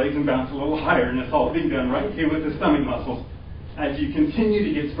both legs and bounce a little higher, and it's all being done right here with the stomach muscles. As you continue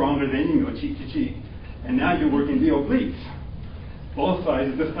to get stronger, then you can go cheek to cheek. And now you're working the obliques. Both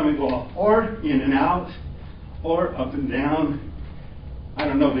sides of the stomach wall, or in and out, or up and down. I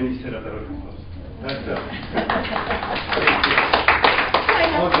don't know of any sit-up that would come close. That's okay.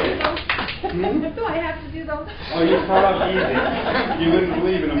 Do I have to do those? Oh, you start off easy. You wouldn't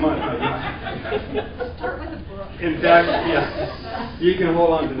believe in a month. Right? Start with a book. In fact, yes. You can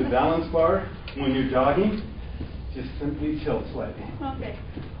hold on to the balance bar when you're jogging. Just simply tilt slightly. Okay.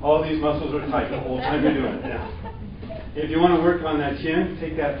 All these muscles are tight the whole time you're doing it now. If you want to work on that chin,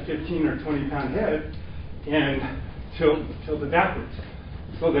 take that 15 or 20 pound head and tilt it backwards,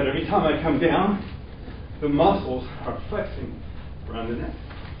 so that every time I come down, the muscles are flexing around the neck.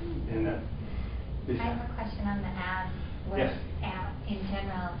 And that. I have a question on the abs. Yes. Abs in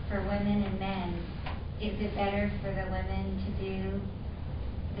general, for women and men, is it better for the women to do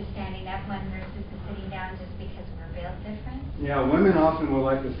the standing up one versus the sitting down just because we're built different? Yeah, women often will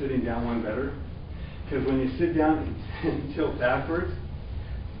like the sitting down one better, because when you sit down and tilt backwards,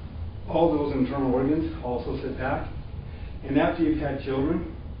 all those internal organs also sit back. And after you've had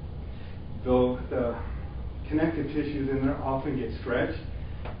children, the connective tissues in there often get stretched,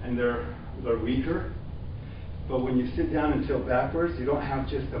 and they're weaker. But when you sit down and tilt backwards, you don't have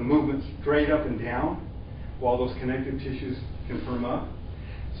just a movement straight up and down while those connective tissues can firm up.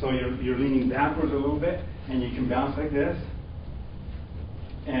 So you're leaning backwards a little bit, and you can bounce like this.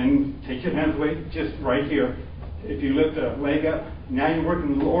 And take your hands away just right here. If you lift a leg up, now you're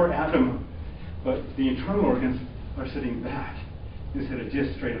working the lower abdomen, but the internal organs are sitting back. instead of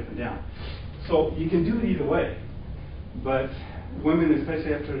just straight up and down. So you can do it either way, but women,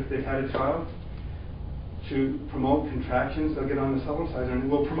 especially after they've had a child, to promote contractions, they'll get on the Cellercise and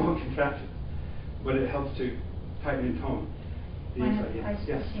will promote contractions, but it helps to tighten and tone the One inside. of the Yes.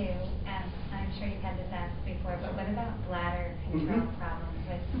 questions Yes. too, I'm sure you've had this asked before, but what about bladder control Mhm. problems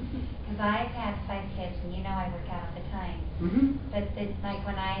with, because I've had 5 kids and you know I work out all the time. Mm-hmm. But like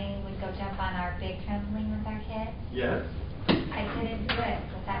when I would go jump on our big trampoline with our kids, Yes. I couldn't do it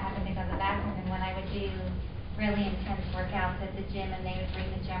without having to go to the bathroom. And when I would do really intense workouts at the gym and they would bring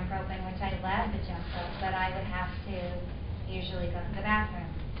the jump rope in, which I love the jump rope, but I would have to usually go to the bathroom.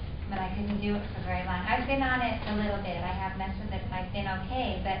 But I couldn't do it for very long. I've been on it a little bit. I have messed with it and I've been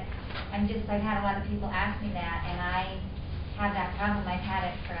okay, but I've had a lot of people ask me that and I have that problem. I've had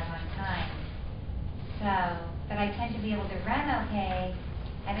it for a long time. So, but I tend to be able to run okay.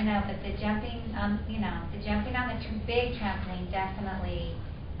 I don't know, but the jumping on, the big trampoline, definitely,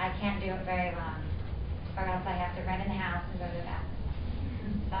 I can't do it very long. Or else I have to run in the house and go to the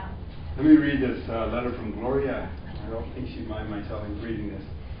bathroom. So. Let me read this letter from Gloria. I don't think she'd mind my reading this.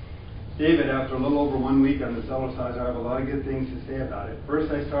 David, after a little over 1 week on the Cellercise, I have a lot of good things to say about it.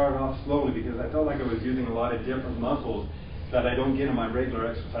 First, I started off slowly because I felt like I was using a lot of different muscles that I don't get in my regular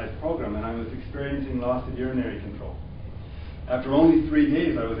exercise program, and I was experiencing loss of urinary control. After only 3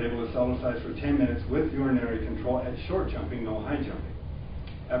 days, I was able to Cellercise for 10 minutes with urinary control at short jumping, no high jumping.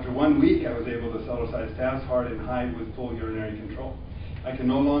 After 1 week, I was able to Cellercise fast, hard, and high with full urinary control. I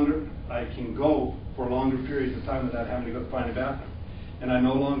can go for longer periods of time without having to go find a bathroom. And I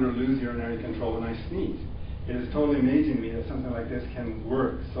no longer lose urinary control when I sneeze. It is totally amazing to me that something like this can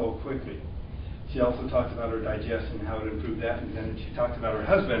work so quickly. She also talked about her digestion, how it improved that, and then she talked about her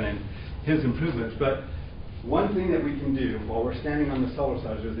husband and his improvements. But one thing that we can do while we're standing on the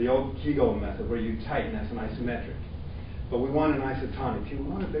Cellercise is the old Kegel method where you tighten, that's an isometric. But we want an isotonic. We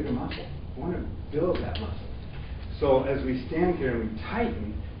want a bigger muscle. We want to build that muscle. So as we stand here and we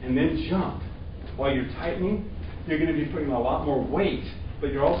tighten and then jump, while you're tightening, you're going to be putting a lot more weight,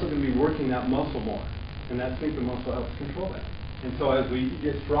 but you're also going to be working that muscle more. And that sphincter muscle helps control that. And so as we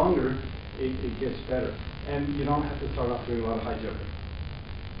get stronger, it gets better. And you don't have to start off doing a lot of high jumping.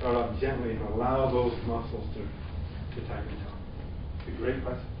 Start off gently and allow those muscles to tighten down. It's a great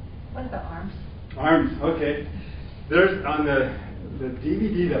question. What about arms? Arms, okay. There's on the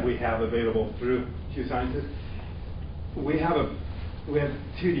DVD that we have available through Q Sciences, we have 2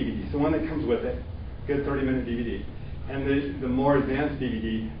 DVDs. The one that comes with it, good 30-minute DVD, and the more advanced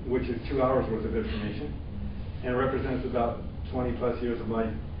DVD, which is 2 hours worth of information, and represents about 20 plus years of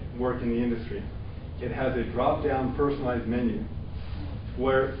my work in the industry. It has a drop-down personalized menu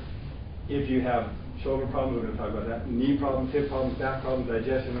where if you have shoulder problems, we're going to talk about that, knee problems, hip problems, back problems,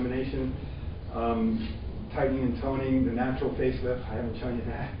 digestion, elimination, tightening and toning, the natural facelift, I haven't shown you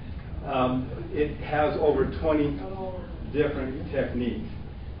that. It has over 20 different techniques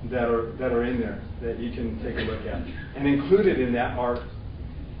that are in there that you can take a look at. And included in that are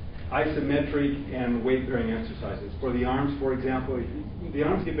isometric and weight-bearing exercises. For the arms, for example, the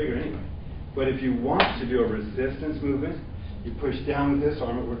arms get bigger anyway. But if you want to do a resistance movement, you push down with this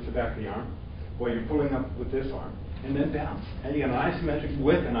arm, it works the back of the arm, or you're pulling up with this arm, and then bounce. And you get an isometric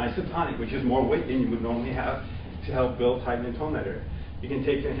with an isotonic, which is more weight than you would normally have to help build, tighten, and tone that area. You can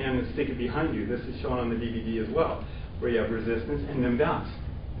take your hand and stick it behind you. This is shown on the DVD as well, where you have resistance and then bounce.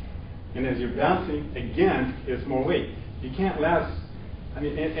 And as you're bouncing, again, it's more weight. You can't last, in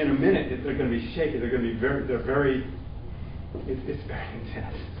a minute, they're going to be shaky. It's very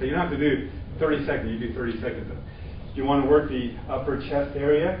intense. So you don't have to do 30 seconds, you do 30 seconds of it. If you want to work the upper chest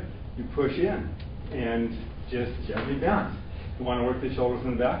area, you push in and just gently bounce. If you want to work the shoulders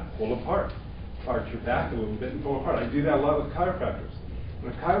and the back, pull apart. Arch your back a little bit and pull apart. I do that a lot with chiropractors.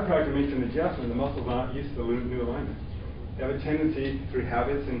 When a chiropractor makes an adjustment, the muscles are not used to the new alignment. They have a tendency, through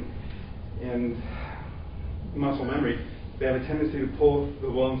habits and muscle memory, they have a tendency to pull the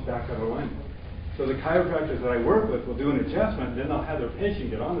bones back out of alignment. So the chiropractors that I work with will do an adjustment, then they'll have their patient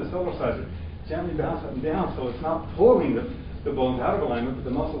get on the Cellercise, gently bounce up and down, so it's not pulling the bones out of alignment, but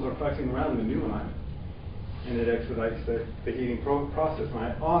the muscles are flexing around in the new alignment. And it expedites the healing process. And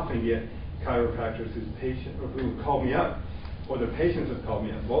I often get chiropractors who call me up, or their patients have called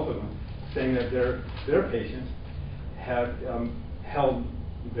me up, both of them, saying that their patients had held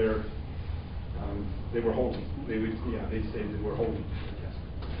their, they were holding. They stated they were holding.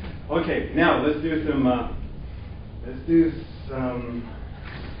 Okay, now let's do some,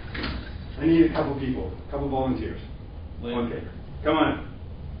 I need a couple people, a couple volunteers. Lynn. Okay, come on.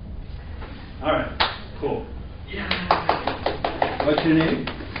 All right, cool. Yeah. What's your name?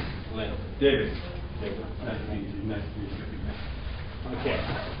 Lynn. David. David, nice to meet you. Nice to meet you. Okay.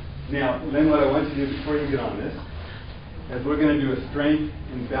 Now, then what I want you to do before you get on this is we're going to do a strength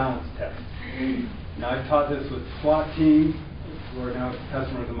and balance test. Now, I've taught this with SWAT teams who are now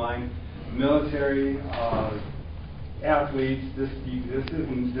customers of mine, military, athletes. This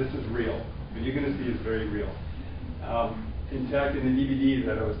is real. What you're going to see is very real. In fact, in the DVD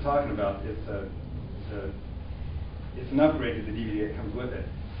that I was talking about, it's an upgrade to the DVD that comes with it.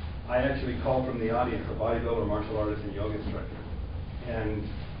 I actually called from the audience a bodybuilder, martial artist, and yoga instructor, and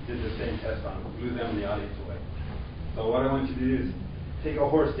did the same test on them, blew them in the audience away. So what I want you to do is take a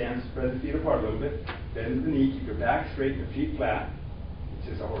horse stance, spread the feet apart a little bit, bend the knee, keep your back straight, your feet flat. It's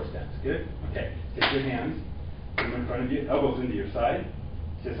just a horse stance. Good? Okay. Take your hands, put them in front of you, elbows into your side,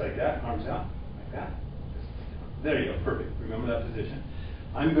 just like that, arms out, like that. There you go. Perfect. Remember that position.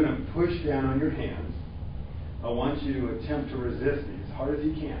 I'm going to push down on your hands. I want you to attempt to resist me as hard as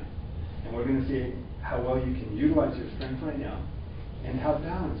you can. And we're going to see how well you can utilize your strength right now and how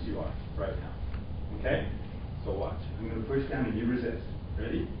balanced you are right now. Okay? So watch. I'm going to push down and you resist.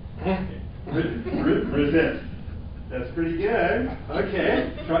 Ready? Okay. Resist. That's pretty good.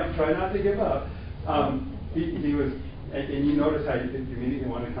 Okay. Try not to give up. He was, and you notice how you immediately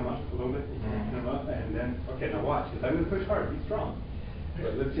want to come up a little bit. You come up, and then, okay, now watch. Because I'm going to push hard. Be strong.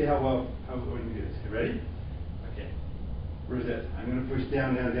 But let's see how well you can do this. You ready? Okay. Resist. I'm going to push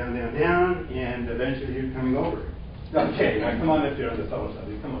down, down, down, down, down, and eventually you're coming over. Okay, now come on up here on the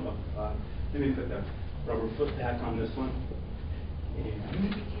Cellercise. Come up. Let me put the rubber foot back on this one.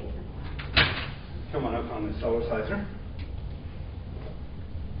 And come on up on the Cellerciser.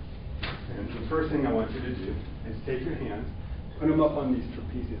 And the first thing I want you to do is take your hands, put them up on these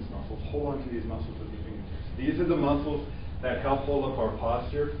trapezius muscles. Hold on to these muscles with your fingertips. These are the muscles that help hold up our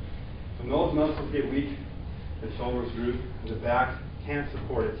posture. When those muscles get weak, the shoulders droop, the back can't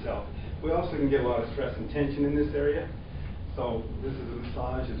support itself. We also can get a lot of stress and tension in this area. So this is a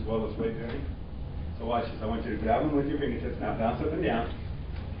massage as well as weight bearing. So watch this. I want you to grab them with your fingertips. Now bounce up and down.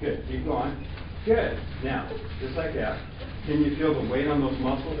 Good. Keep going. Good. Now, just like that. Can you feel the weight on those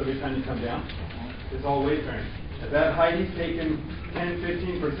muscles every time you come down? It's all weight bearing. At that height, he's taking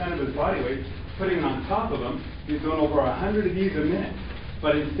 10-15% of his body weight, putting it on top of him. He's doing over 100 of these a minute.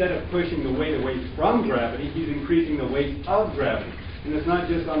 But instead of pushing the weight away from gravity, he's increasing the weight of gravity. And it's not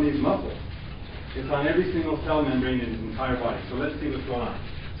just on these muscles. It's on every single cell membrane in his entire body. So let's see what's going on.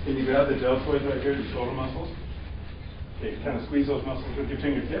 Can you grab the deltoids right here, the shoulder muscles? Okay, kind of squeeze those muscles with your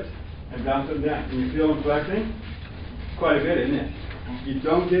fingertips and bounce them down. Can you feel them flexing? Quite a bit, isn't it? You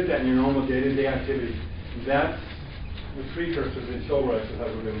don't get that in your normal day-to-day activity. That's the precursor to the shoulder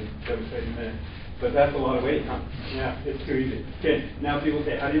exercise we're going to demonstrate in a minute. But that's a lot of weight, huh? Yeah, it's too easy. Okay, now people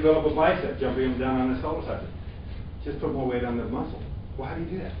say, how do you build up a bicep? Jumping them down on the Cellercise. Just put more weight on the muscle. Well, how do you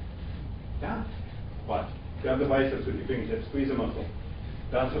do that? Down. Watch. Grab the biceps with your fingertips, squeeze the muscle,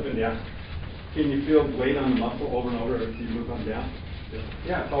 bounce up and down. Can you feel weight on the muscle over and over as you move them down?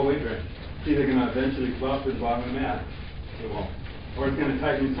 Yeah, it's all weight bearing. See, they're going to eventually flop to the bottom of the mat. It won't. Or it's going to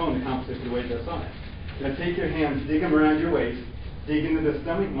tighten your tone to compensate for the weight that's on it. Now take your hands, dig them around your waist, dig into the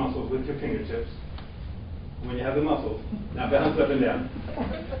stomach muscles with your fingertips. When you have the muscles, now bounce up and down.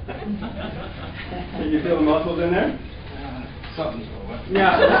 Can you feel the muscles in there? Something's going on.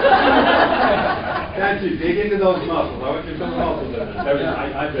 Yeah. That's you. Dig into those muscles. I want you to feel the muscles in there.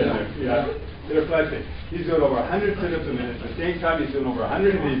 I've been there. Yeah. They're flexing. He's doing over 100 sit-ups a minute. At the same time, he's doing over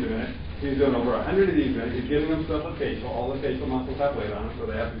 100 of these a minute. He's doing over 100 of these a minute. He's giving himself a facial. All the facial muscles have weight on them, so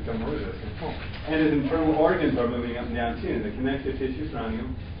they have to become more resistant. And his internal organs are moving up and down too. And the connective tissue surrounding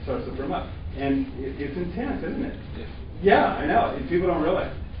him starts to firm up. And it's intense, isn't it? Yeah, I know. People don't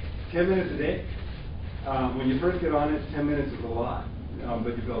realize. 10 minutes a day. When you first get on it, 10 minutes is a lot,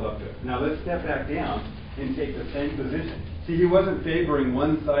 but you build up to it. Now let's step back down and take the same position. See, he wasn't favoring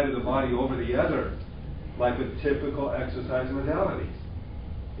one side of the body over the other, like with typical exercise modalities.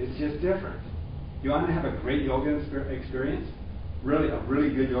 It's just different. You want to have a great yoga experience? Really, a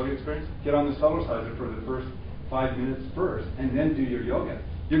really good yoga experience? Get on the Cellerciser for the first 5 minutes first, and then do your yoga.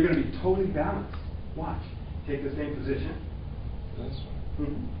 You're going to be totally balanced. Watch. Take the same position.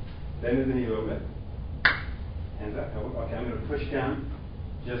 Bend the knee a little bit. Hands up. Okay, I'm going to push down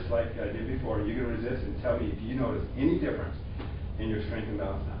just like I did before. You're going to resist and tell me if you notice any difference in your strength and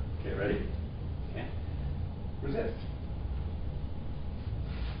balance now. Okay, ready? Okay. Resist.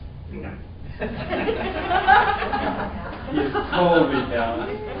 No. He's totally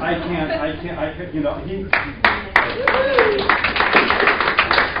balanced. I can't, you know, he.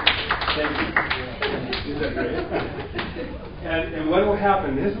 Thank you. Is that great? And what will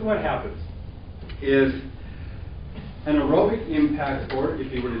happen, this is what happens, is an aerobic impact sport,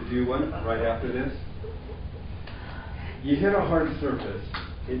 if you were to do one right after this, you hit a hard surface,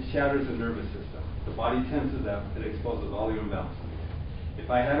 it shatters the nervous system. The body tenses up, it exposes all your imbalances. If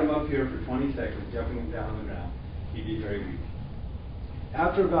I had him up here for 20 seconds, jumping him down on the ground, he'd be very weak.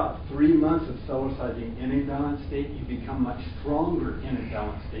 After about 3 months of Cellercising in a balanced state, you become much stronger in a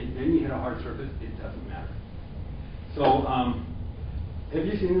balanced state. Then you hit a hard surface, it doesn't matter. So, have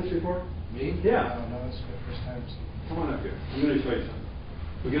you seen this before? Me? Yeah. No, it's the first time seeing it. Come on up here. I'm going to show you something.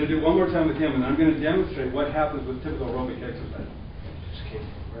 We're going to do one more time with him, and I'm going to demonstrate what happens with typical aerobic exercise. Just came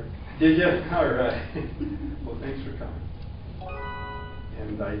from work. Did you? All right. Well, thanks for coming.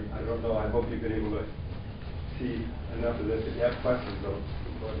 And I don't know, I hope you've been able to see enough of this. If you have questions, though,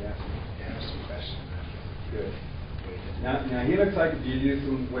 go ahead and ask me. Yeah, I have some questions. Good. Now he looks like, do you do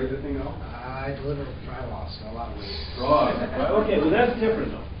some weightlifting at all? I deliver drywall, so a lot of weight. Well, okay, well that's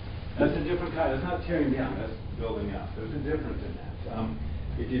different though. That's a different kind. That's not tearing down, that's building up. There's a difference in that.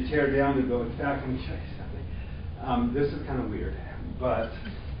 If you tear down to build, in fact, let me show you something. This is kind of weird, but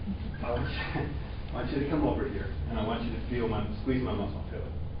I want you to come over here, and I want you to feel squeeze my muscle, feel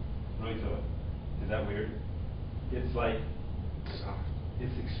it. Really feel it. Is that weird? It's like, Soft.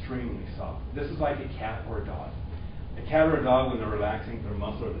 it's extremely soft. This is like a cat or a dog. A cat or a dog, when they're relaxing, their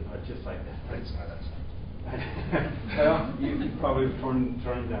muscles are just like this. It's not that soft. Well, you probably torn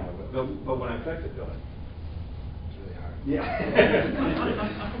down a little bit, but when I flex it, feel it. It's really hard.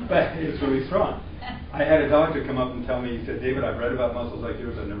 Yeah. But it's really strong. I had a doctor come up and tell me, he said, David, I've read about muscles like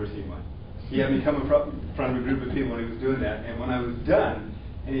yours, I've never seen one. He had me come in front of a group of people when he was doing that, and when I was done,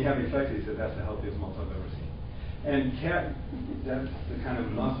 and he had me flex it, he said, that's the healthiest muscle I've ever seen. And cat, that's the kind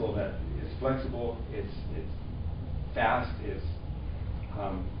of muscle that is flexible, it's fast, it's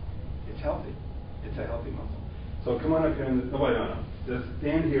healthy. It's a healthy muscle. So come on up here and, no. Just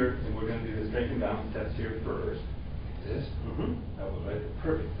stand here, and we're going to do the strength and balance test here first. This? Mm-hmm. That was right.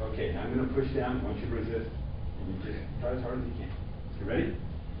 Perfect. Okay, now I'm going to push down. I want you to resist, and you just try as hard as you can. You ready?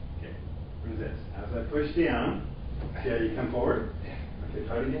 Okay. Resist. As I push down, see how you come forward? Yeah. Okay,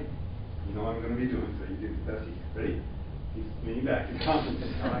 try it again. You know what I'm going to be doing, so you do the best you can. Ready? He's leaning back. He's confident.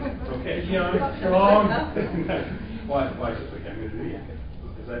 It's okay. Young, strong. Watch this. Okay, I'm going to do it again.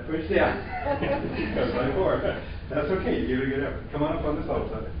 As I push down, goes right forward. That's okay. You give it a good effort. Come on up on this other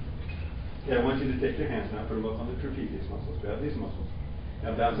side. Okay, I want you to take your hands now, put them up on the trapezius muscles. Grab these muscles.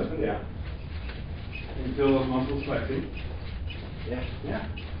 Now bounce up and down. And feel those muscles flexing. Yeah. Yeah.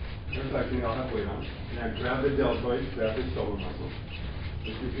 They're flexing. I'll have weight on. Now grab the deltoids, grab the shoulder muscles.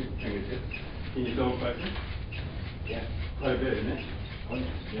 Lift your fingertips. Can you feel them flexing? Yeah. Quite a bit, isn't it? Oh, yeah.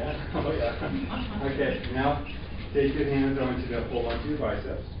 Yeah? Oh, yeah. Okay, now take your hands. I want you to hold onto your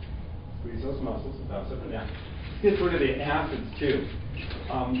biceps. Squeeze those muscles and bounce up and down. This gets rid of the acids too,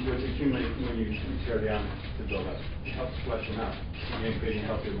 which accumulate when you tear down to build up. It helps flush them out. Again, creating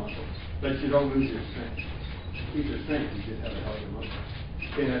healthier muscles. But you don't lose your strength. Keep your strength, you just have a healthier muscle.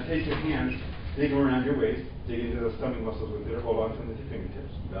 Okay, now take your hands, dig them around your waist, dig into those stomach muscles with it, hold on to them with your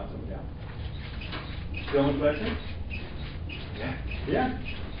fingertips, and bounce them down. Feel them flexing? Yeah. Yeah.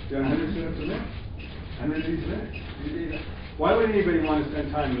 Doing 100 sit-ups a minute. 100 of these a minute. Why would anybody want to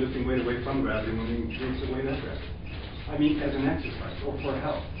spend time lifting weight away from gravity when we can increase the weight of gravity? I mean, as an exercise or for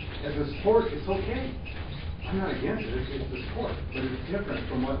health. As a sport, it's okay. I'm not against it. It's a sport, but it's different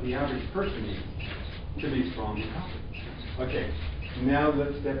from what the average person needs to be strong and healthy. Okay. Now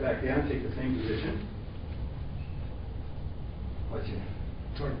let's step back down. Take the same position. What's your name?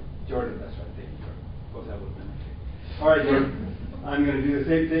 Jordan. Jordan. That's right. Thank you, Jordan. Both have a little memory. All right, Jordan. I'm going to do the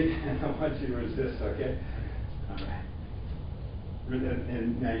same thing, and I want you to resist, okay? All right.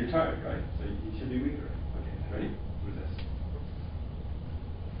 And now you're tired, right? So you should be weaker. Okay, ready? Resist.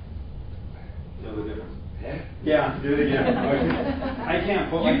 Feel the difference? Yeah. Yeah, do it again. Okay. I can't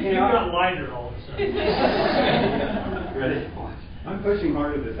pull. I You can't. got lighter all of a sudden. Ready? I'm pushing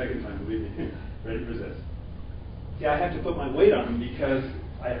harder the second time, believe me. Ready? Resist. See, I have to put my weight on them because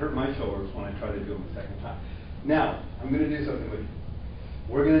I hurt my shoulders when I try to do them the second time. Now, I'm going to do something with you.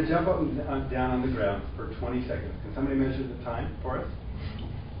 We're going to jump up and down on the ground for 20 seconds. Can somebody measure the time for us?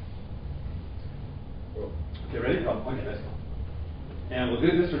 Okay, ready? Oh, okay, let's go. And we'll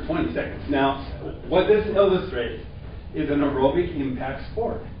do this for 20 seconds. Now, what this illustrates is an aerobic impact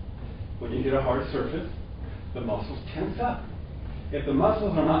sport. When you hit a hard surface, the muscles tense up. If the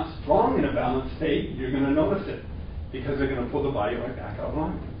muscles are not strong in a balanced state, you're going to notice it because they're going to pull the body right back out of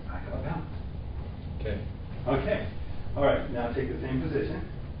line, back out of balance. Okay. Okay. All right. Now take the same position.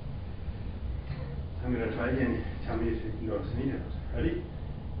 I'm going to try again. Tell me if you can notice any difference. Ready?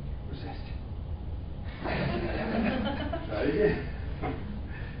 Resist. Try it again.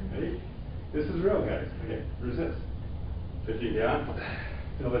 Ready? This is real, guys. Okay. Resist. 15 down.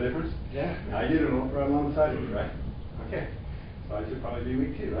 Feel the difference? Yeah. Now I did it right along the side of you, right? Okay. So I should probably be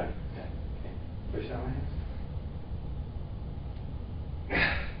weak too, right? Okay. Push down my hands.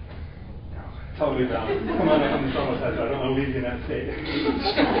 Totally balanced. Come on up on the Cellercise. I don't want to leave you in that state. Okay,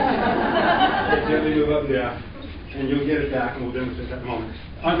 gently move up and down, and you'll get it back, and we'll demonstrate that in a moment.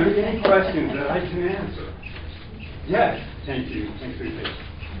 Are there any questions that I can answer? Yes. Thank you. Thanks for your patience.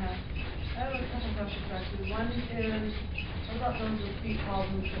 I have a couple questions actually. One is, what about those with feet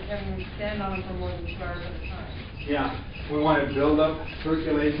problems that having them stand on them for more than 2 hours at a time? Yeah, we want to build up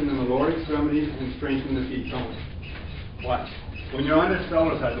circulation in the lower extremities and strengthen the feet, don't we? What? When you're on a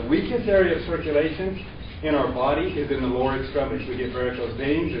Cellercise, the weakest area of circulation in our body is in the lower extremities. We get varicose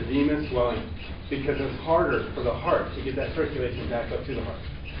veins, edema, swelling, because it's harder for the heart to get that circulation back up to the heart.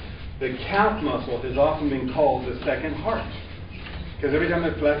 The calf muscle has often been called the second heart, because every time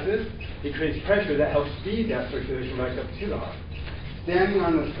it flexes, it creates pressure that helps feed that circulation back up to the heart. Standing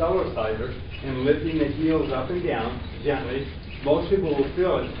on the Cellerciser and lifting the heels up and down gently, most people will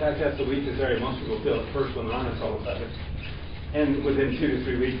feel it. In fact, that's the weakest area. Most people feel it first when they're on a Cellerciser. And within 2 to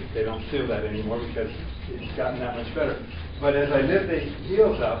 3 weeks, they don't feel that anymore because it's gotten that much better. But as I lift the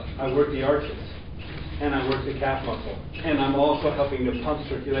heels up, I work the arches, and I work the calf muscle. And I'm also helping to pump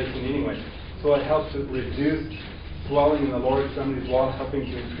circulation anyway. So it helps to reduce swelling in the lower extremities while helping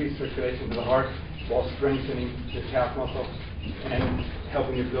to increase circulation to the heart, while strengthening the calf muscle and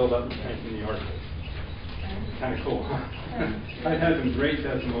helping to build up and strengthen the arches. Kind of cool, huh? I've had some great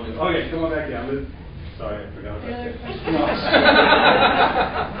testimonials. Okay, come on back down. Sorry, I forgot about that.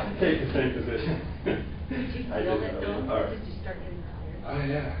 Take the same position. Did you I feel did, it though? all right. Did you start getting tired? Oh,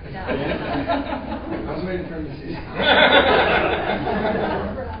 yeah. Yeah. I was waiting for him to see.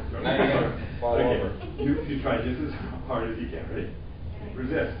 Fall Okay. over. You try just as hard as you can. Ready?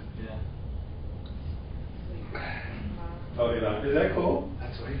 Resist. Okay, now, is that cool?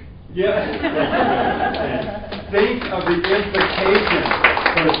 That's sweet. Yeah. Think of the implications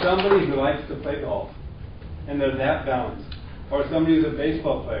for somebody who likes to play golf and they're that balanced, or somebody who's a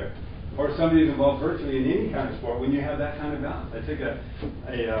baseball player, or somebody who's involved virtually in any kind of sport when you have that kind of balance. I took a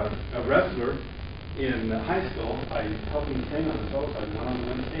wrestler in high school. I helped him train on the Cellercise, not on the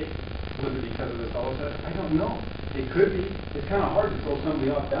Win State. Was it because of the Cellercise? I don't know. It could be. It's kind of hard to throw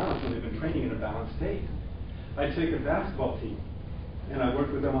somebody off balance when they've been training in a balanced state. I took a basketball team, and I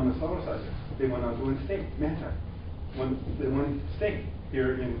worked with them on the Cellercise. They went on to win state, Manti. They won state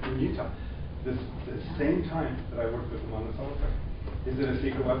here in Utah. The same time that I worked with them on the Cellercise. Is it a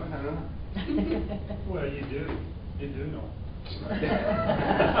secret weapon? I don't know. Well, you do. You do know.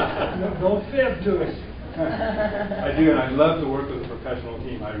 Don't fib to us. I do, and I'd love to work with a professional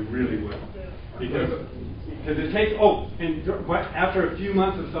team. I really would. Because it takes, after a few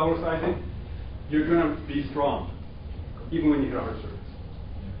months of Cellercising, you're going to be strong, even when you hit a hard surface.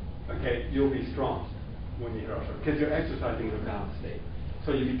 Okay, you'll be strong when you hit a hard surface, because you're exercising in a balanced state.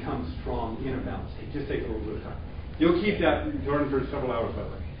 So you become strong in a balanced state. Just takes a little bit of time. You'll keep that, Jordan, for several hours, by the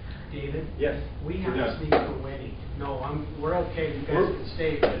way. David? Yes. We have We're to done. sneak a wedding. No, we're okay. You guys can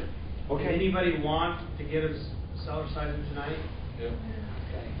stay, but Okay. anybody want to get us Cellercising tonight? Yeah.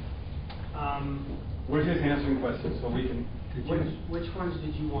 Okay. We're just answering questions, so we can. Which ones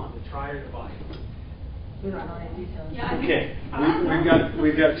did you want, the tri or the bi? We don't know any details. Yeah, Okay,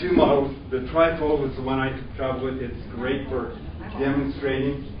 we've got two models. The trifold was the one I travel with. It's great for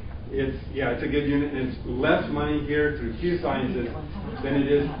demonstrating. It's a good unit, and it's less money here through Q Sciences than it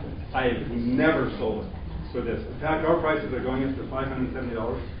is. I have never sold it for this. In fact, our prices are going up to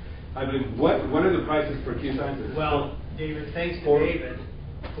 $570. I believe. What are the prices for Q Sciences? Well, David, thanks to David,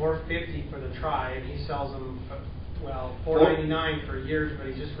 $450 for the tri, and he sells them. Well, $499 for years, but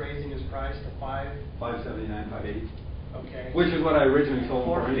he's just raising his price to $579, $580. Okay. Which is what I originally sold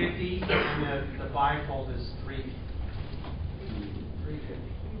for. $450, and the bifold is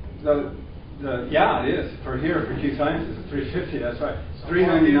 $350. Yeah, it is for here for Q Sciences. It's $350. That's right.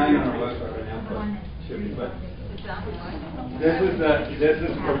 $399 on our website right now plus shipping. But this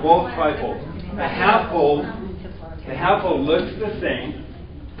is for both trifolds. The half fold looks the same.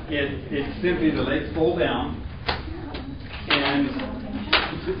 It's simply the legs fold down. And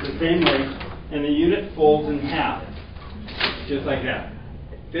it's the same way, and the unit folds in half, just like that.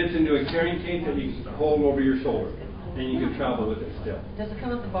 Fits into a carrying case that you can hold over your shoulder, and you can travel with it still. Does it come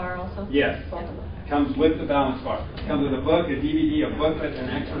with the bar also? Yes. Comes with the balance bar. Comes with a book, a DVD, a booklet, an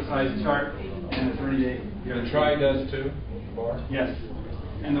exercise chart, and a 30-day. The tri does too? Bar? Yes.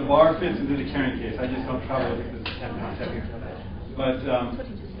 And the bar fits into the carrying case. I just don't travel with it because it's 10 pounds heavier. But,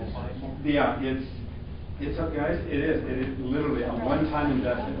 it's up, guys. It is literally a one-time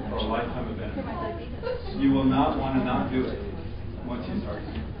investment for a lifetime of benefit. You will not want to not do it once you start.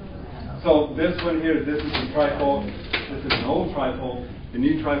 So this one here, this is the trifold. This is an old trifold. The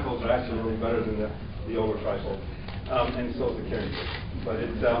new trifolds are actually a little better than the older trifold, and so is the carrying case. But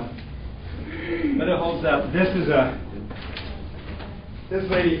it holds up. This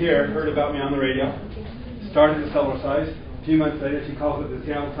lady here heard about me on the radio, started to Cellercise. A few months later, she calls up the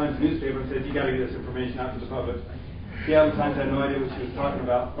Seattle Times newspaper and says, "You got to get this information out to the public." Seattle Times had no idea what she was talking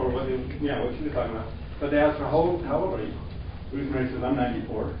about, or what she was talking about. But they asked her, "How old are you?" Ruth Mary says, "I'm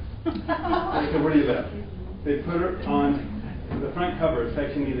 94." They said, "Where do you live?" They put her on the front cover of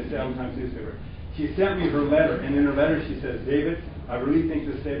Section E of the Seattle Times newspaper. She sent me her letter, and in her letter she says, "David, I really think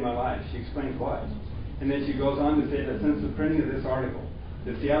this saved my life." She explains why. And then she goes on to say that since the printing of this article,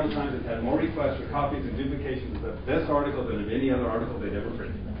 the Seattle Times has had more requests for copies and duplications of this article than of any other article they'd ever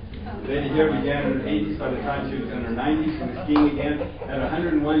printed. The lady here began in her 80s. By the time she was in her 90s, she was skiing again. At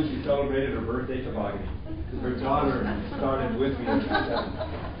 101, she celebrated her birthday tobogganing. Her daughter started with me in the 70s.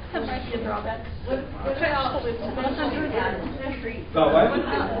 My kids are all that. What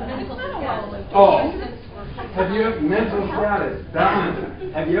Oh, have you mental status,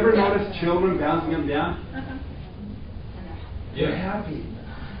 balance? Have you ever noticed children bouncing them down? They're happy.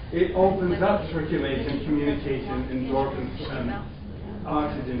 It opens up circulation, communication, endorphins, and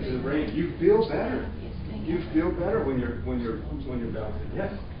oxygen to the brain. You feel better. You feel better when you're bouncing.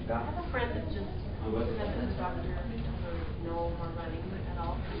 Yes. I have a friend that just went to the doctor for no more running at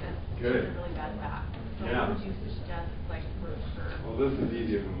all because she has a really bad back. So Yeah. what would you suggest, like, for her? Well, this is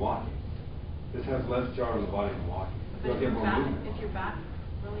easier than walking. This has less jar on the body than walking. You'll get more movement. If your back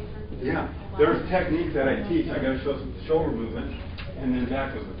really hurts? Yeah, there's techniques that I teach. I got to show some shoulder movement and then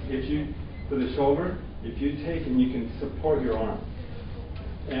back movement. For the shoulder, if you take and you can support your arm,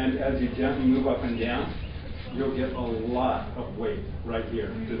 and as you gently move up and down, you'll get a lot of weight right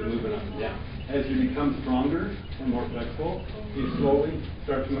here to the movement up and down. As you become stronger and more flexible, you slowly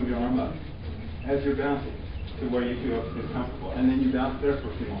start to move your arm up as you're bouncing to where you feel it's comfortable, and then you bounce there for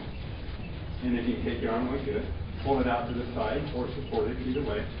a few moments. And if you take your arm like this, pull it out to the side or support it either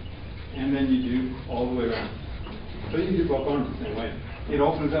way, and then you do all the way around. So you can do both arms the same way. It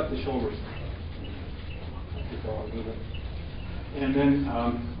opens up the shoulders. And then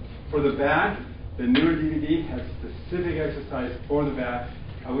for the back, the newer DVD has specific exercise for the back.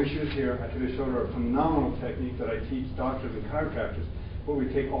 I wish she was here. I could have showed her a phenomenal technique that I teach doctors and chiropractors, where we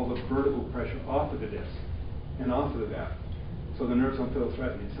take all the vertical pressure off of the disc and off of the back, so the nerves don't feel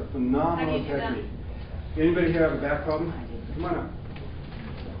threatened. It's a phenomenal technique. Anybody here have a back problem? Come on up.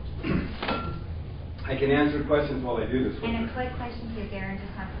 I can answer questions while I do this. And a quick question here, Darren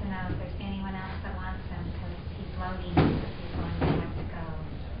just wants to know if there's anyone else that wants him, because he's loading, because he's going to have to go.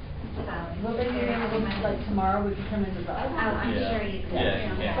 So, Will they be able to, like tomorrow, we can come into the office? Oh, I'm sure you could.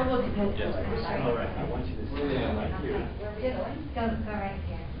 Yeah. So we'll do it. All right, I want you to sit down right here. Just go right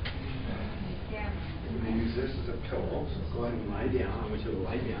here. Yeah. We're going to use this as a pillow, so go ahead and lie down. I want you to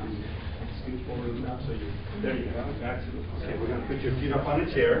lie down. Scoot forward enough so there you go. Back to the, okay, we're going to put your feet up on a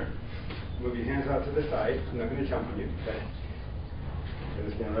chair. Move your hands out to the side. I'm not going to jump on you. Okay. I'm going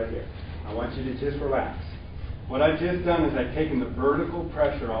to stand right here. I want you to just relax. What I've just done is I've taken the vertical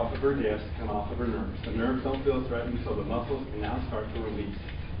pressure off of her disc and off of her nerves. The nerves don't feel threatened, so the muscles can now start to release.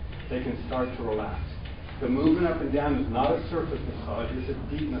 They can start to relax. The movement up and down is not a surface massage, it's a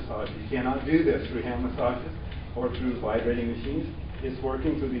deep massage. You cannot do this through hand massages or through vibrating machines. It's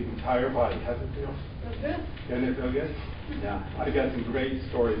working through the entire body. How's it feel? Good. Doesn't it feel good? Yeah. I got some great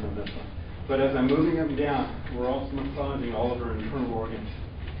stories on this one. But as I'm moving up and down, we're also massaging all of her internal organs.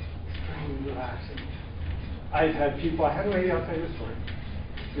 Extremely relaxing. I've had people, I had a lady, I'll tell you this story.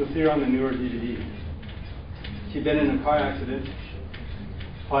 You'll see her on the newer DVD. She'd been in a car accident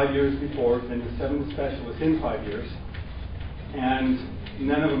 5 years before, been to 7 specialists in 5 years, and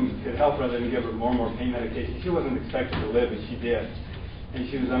none of them could help her other than give her more and more pain medication. She wasn't expected to live, and she did. And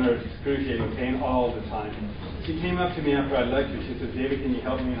she was under excruciating pain all the time. She came up to me after I lectured. She said, "David, can you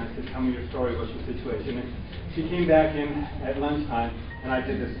help me?" And I said, "Tell me your story. What's your situation?" And she came back in at lunchtime, and I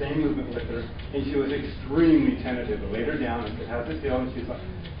did the same movement with her, and she was extremely tentative. I laid her down and said, "How's it feel?" And she's like,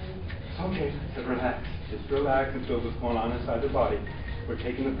 "It's okay." I said, "Relax. Just relax and feel what's going on inside the body. We're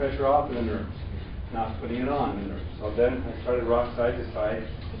taking the pressure off of the nerves, not putting it on the nerves." So then I started rock side to side.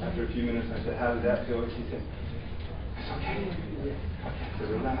 After a few minutes, I said, "How did that feel?" And she said, "It's okay." I said,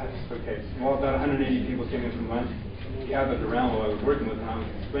 "Relax, okay." Well, about 180 people came in from lunch, gathered around while I was working with them. I was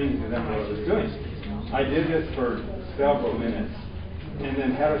explaining to them what I was doing. I did this for several minutes, and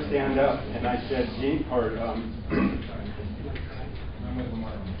then had her stand up, and I said,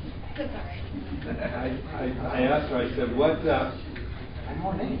 I asked her, I said, "What, I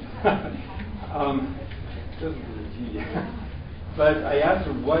know her name." Doesn't with a G. But I asked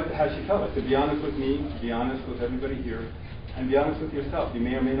her how she felt. I said, be honest with me, be honest with everybody here, and be honest with yourself. You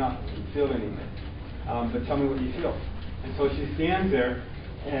may or may not feel anything, but tell me what you feel. And so she stands there,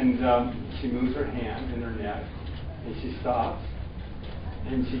 and she moves her hand in her neck, and she stops,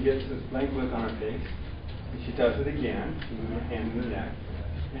 and she gets this blank look on her face, and she does it again. She moves her hand in the neck,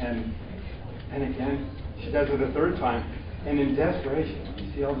 and again, she does it a third time, and in desperation, you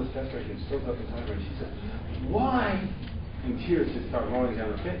see all this desperation stirs up inside her, and she says, why? And tears just start rolling down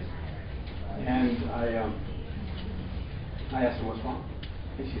her face. And I asked her, what's wrong?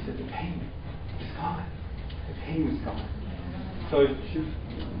 And she said, the pain is gone. The pain is gone. So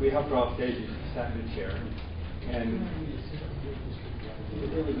we helped her off stage, and she sat in a chair, and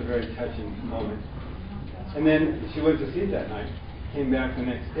it was a very touching moment. And then she went to sleep that night, came back the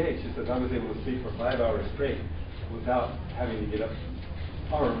next day. She says, I was able to sleep for 5 hours straight without having to get up,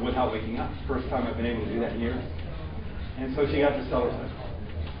 or without waking up. First time I've been able to do that in years. And so she got the Cellercise.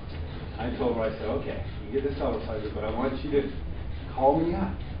 I told her, I said, okay, you get the Cellercise, but I want you to call me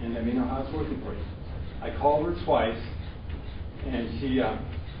up and let me know how it's working for you. I called her twice, and she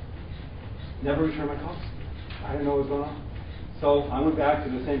never returned my calls. I didn't know what was going on. So I went back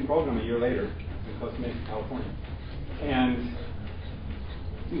to the same program a year later in Costa Mesa, California. And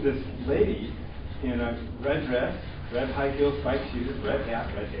this lady in a red dress, red high heel spiked shoes, red hat,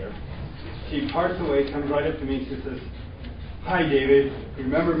 red hair, she parts away, comes right up to me, and she says, hi David,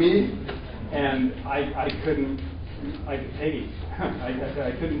 remember me? And I couldn't take it.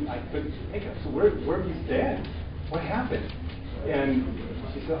 I couldn't take it. So where have you stand? What happened? And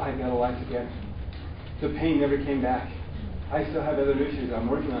she said, I got a life again. The pain never came back. I still have other issues I'm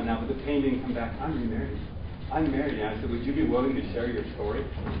working on now, but the pain didn't come back. I'm remarried. And I said, would you be willing to share your story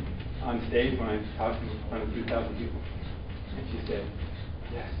on stage when I talk in front of 3,000 people? And she said,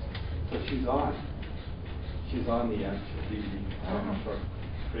 yes. So she's on the actual DVD. Short,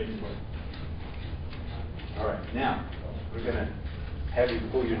 great story. All right, now we're going to have you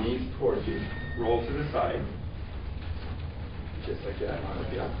pull your knees towards you, roll to the side, just like that.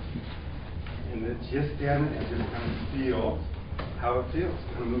 And then just stand and just kind of feel how it feels.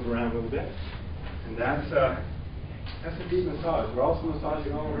 Kind of move around a little bit. And that's a deep massage. We're also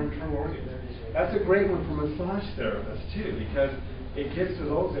massaging all our internal organs. That's a great one for massage therapists too, because it gets to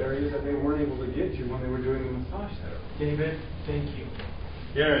those areas that they weren't able to get to when they were doing the massage therapy. David, thank you.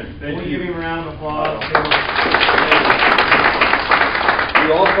 Garen, thank you. We'll give him a round of applause.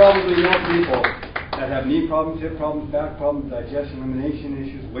 You all probably know people that have knee problems, hip problems, back problems, digestion, elimination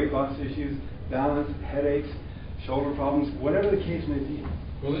issues, weight loss issues, balance, headaches, shoulder problems, whatever the case may be.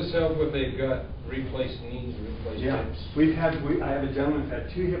 Will this help if they've got replaced knees, replaced hips? I have a gentleman who's had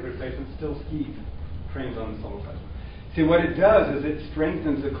 2 hip replacements, still skis, trains on the Cellercise. See, what it does is it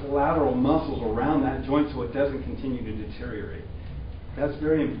strengthens the collateral muscles around that joint so it doesn't continue to deteriorate. That's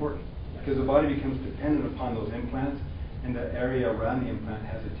very important because the body becomes dependent upon those implants, and the area around the implant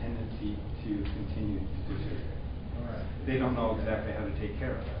has a tendency to continue to deteriorate. They don't know exactly how to take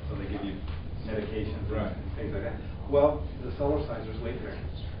care of that, so they give you medications and things like that. Well, the Cellercise is weight bearing.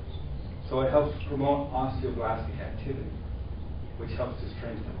 So it helps promote osteoblastic activity, which helps to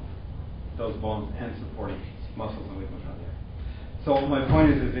strengthen those bones and supporting muscles and ligaments out there. So my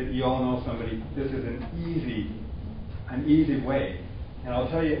point is that you all know somebody, this is an easy way. And I'll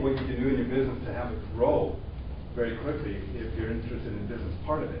tell you what you can do in your business to have it grow very quickly if you're interested in the business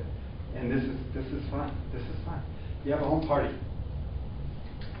part of it. And this is fun. This is fun. You have a home party.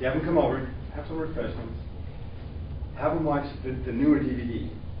 You have them come over, have some refreshments, have them watch the newer DVD.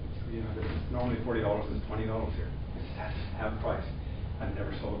 This is normally $40, it's $20 here. That's half price. I've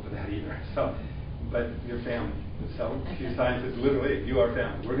never sold it for that either. So, but your family would sell it. Few scientists, literally, you are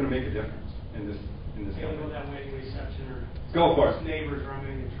family. We're going to make a difference in this Can't company. go that wedding reception or Go for it. neighbors or I'm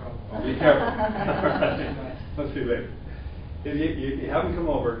going to get in trouble. Oh, be careful. Let's see later. If you have them come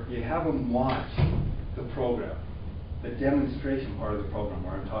over, you have them watch the program, the demonstration part of the program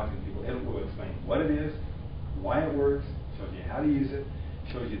where I'm talking to people. It will explain what it is, why it works, shows you how to use it,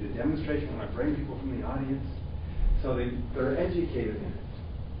 shows you the demonstration when I bring people from the audience, so they're educated in it.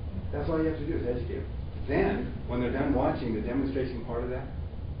 That's all you have to do is educate them. Then, when they're done watching the demonstration part of that,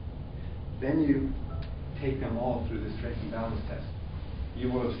 then you take them all through the strength and balance test.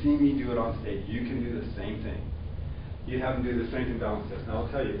 You will have seen me do it on stage. You can do the same thing. You have them do the strength and balance test. Now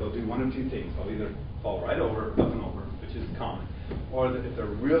I'll tell you, they'll do one of two things. They'll either fall right over, up and over, which is common, or if they're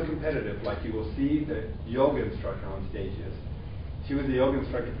real competitive, like you will see the yoga instructor on stage is. She was the yoga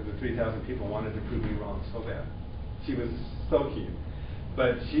instructor for the 3,000 people and wanted to prove me wrong so bad. She was so cute.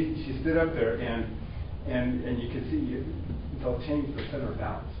 But she stood up there and you could see they'll change the center of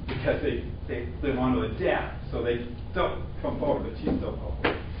balance. because they want to adapt, so they don't come forward, but she's still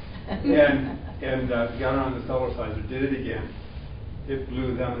forward. and got her on the Cellerciser, did it again. It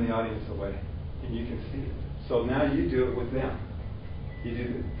blew them in the audience away, and you can see it. So now you do it with them. You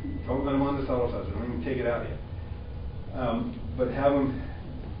do. Don't let them on the Cellerciser. Don't even take it out yet. But have them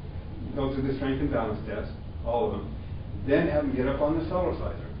go through the strength and balance test, all of them. Then have them get up on the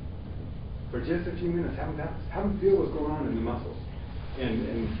Cellerciser for just a few minutes. Have them bounce. Have them feel what's going on in the muscles.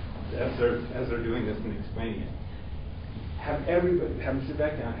 And as they're doing this and explaining it, have them sit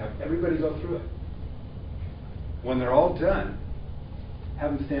back down. Have everybody go through it. When they're all done,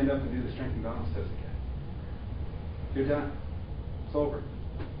 have them stand up and do the strength and balance test again. You're done. It's over.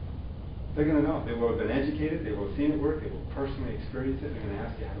 They're going to know. They will have been educated. They will have seen it work. They will personally experience it. They're going to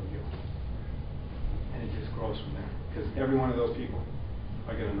ask you how to feel. And it just grows from there. Because every one of those people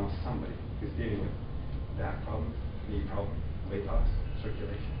are going to know somebody who's dealing with back problems, knee problems, weight loss,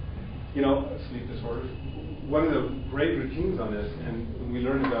 circulation. You know, sleep disorders. One of the great routines on this, and we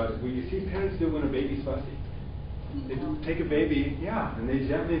learn about, is what you see parents do when a baby's fussy. They take a baby, and they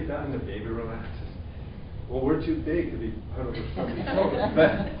gently and the baby relaxes. Well, we're too big to be put over somebody's shoulder,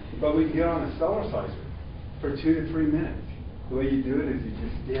 but we can get on a Cellerciser for 2 to 3 minutes. The way you do it is you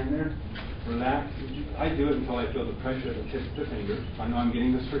just stand there, relax. I do it until I feel the pressure at the tip of the finger. I know I'm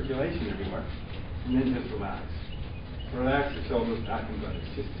getting the circulation everywhere, and then just relax. Relax your shoulders, back and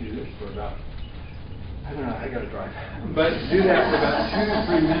buttocks. Just do this for about, I don't know, I gotta drive. But do that for about 2 to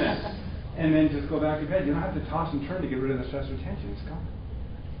 3 minutes, and then just go back to bed. You don't have to toss and turn to get rid of the stress or tension. It's gone.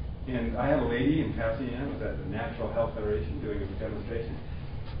 And I have a lady in Pasadena, was at the Natural Health Federation doing a demonstration.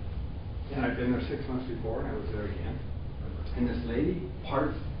 And I've been there 6 months before, and I was there again. And this lady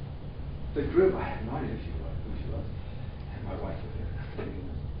parts the group. I had no idea who she was. And my wife was there.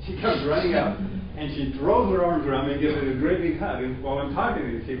 She comes running up, and she throws her arms around me and gives me a great big hug. And while I'm talking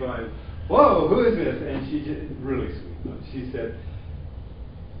to these people, whoa, who is this? And she just, really sweet. She said,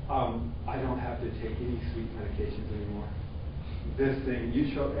 I don't have to take any sweet medications anymore. This thing,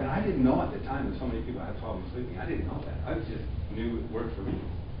 you show, and I didn't know at the time that so many people had problems sleeping. I didn't know that. I just knew it worked for me.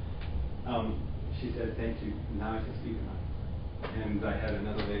 She said, thank you. Now I can sleep at night. And I had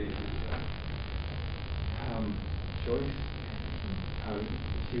another lady who Joyce.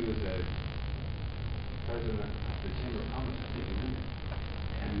 She was a president of the Chamber of Commerce, I think,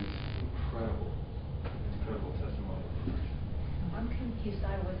 and incredible testimony. I'm confused.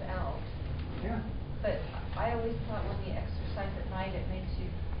 I was out. Yeah. But I always thought when you exercise at night, it makes you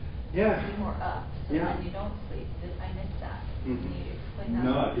be more up. So then you don't sleep. I missed that. Can you explain that?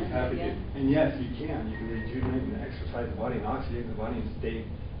 No, I'd be happy to. again? And yes, you can. You can rejuvenate and exercise the body and oxygenate the body and stay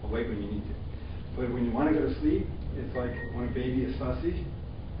awake when you need to. But when you want to go to sleep, it's like when a baby is fussy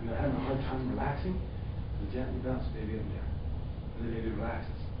and they're having a hard time relaxing, you gently bounce the baby in there. And the baby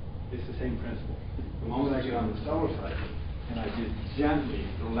relaxes. It's the same principle. The moment I get on the Cellerciser and I just gently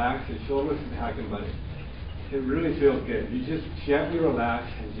relax the shoulders and back and buttock, it really feels good. You just gently relax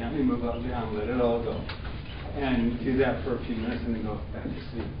and gently move up and down, let it all go. And do that for a few minutes and then go back to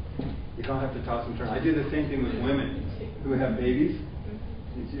sleep. You don't have to toss and turn. I do the same thing with women who have babies.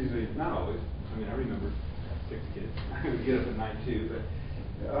 It's usually, not always. I mean, I remember 6 kids. I would get up at night too, but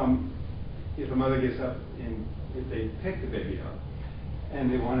if a mother gets up and if they pick the baby up and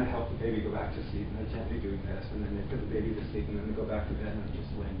they want to help the baby go back to sleep, and they're gently doing this, and then they put the baby to sleep, and then they go back to bed and they're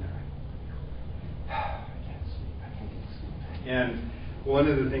just laying there. I can't sleep. I can't get sleep. And one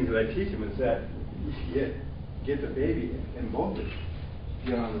of the things that I teach them is that you get the baby and both of you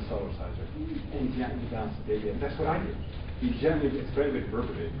get on the Cellerciser and gently bounce the baby up. That's what I do. You gently, it's very good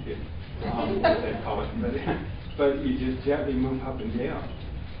vertebrae kid, what they call it, but you just gently move up and down.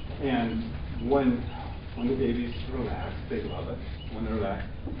 And when the baby's relaxed, they love it. When they're relaxed,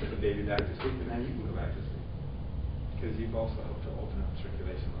 put the baby back to sleep, and then you can go back to sleep. Because you've also helped to open up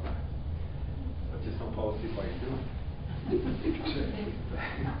circulation and relax. So just don't fall asleep while you're doing it.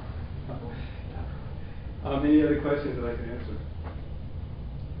 Any other questions that I can answer?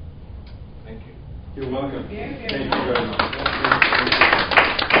 Thank you. You're welcome. Very, very Thank you very much.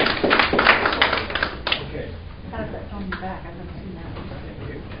 Okay. How does that phone you back? I've never seen that.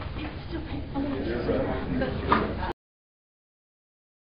 It's still painful.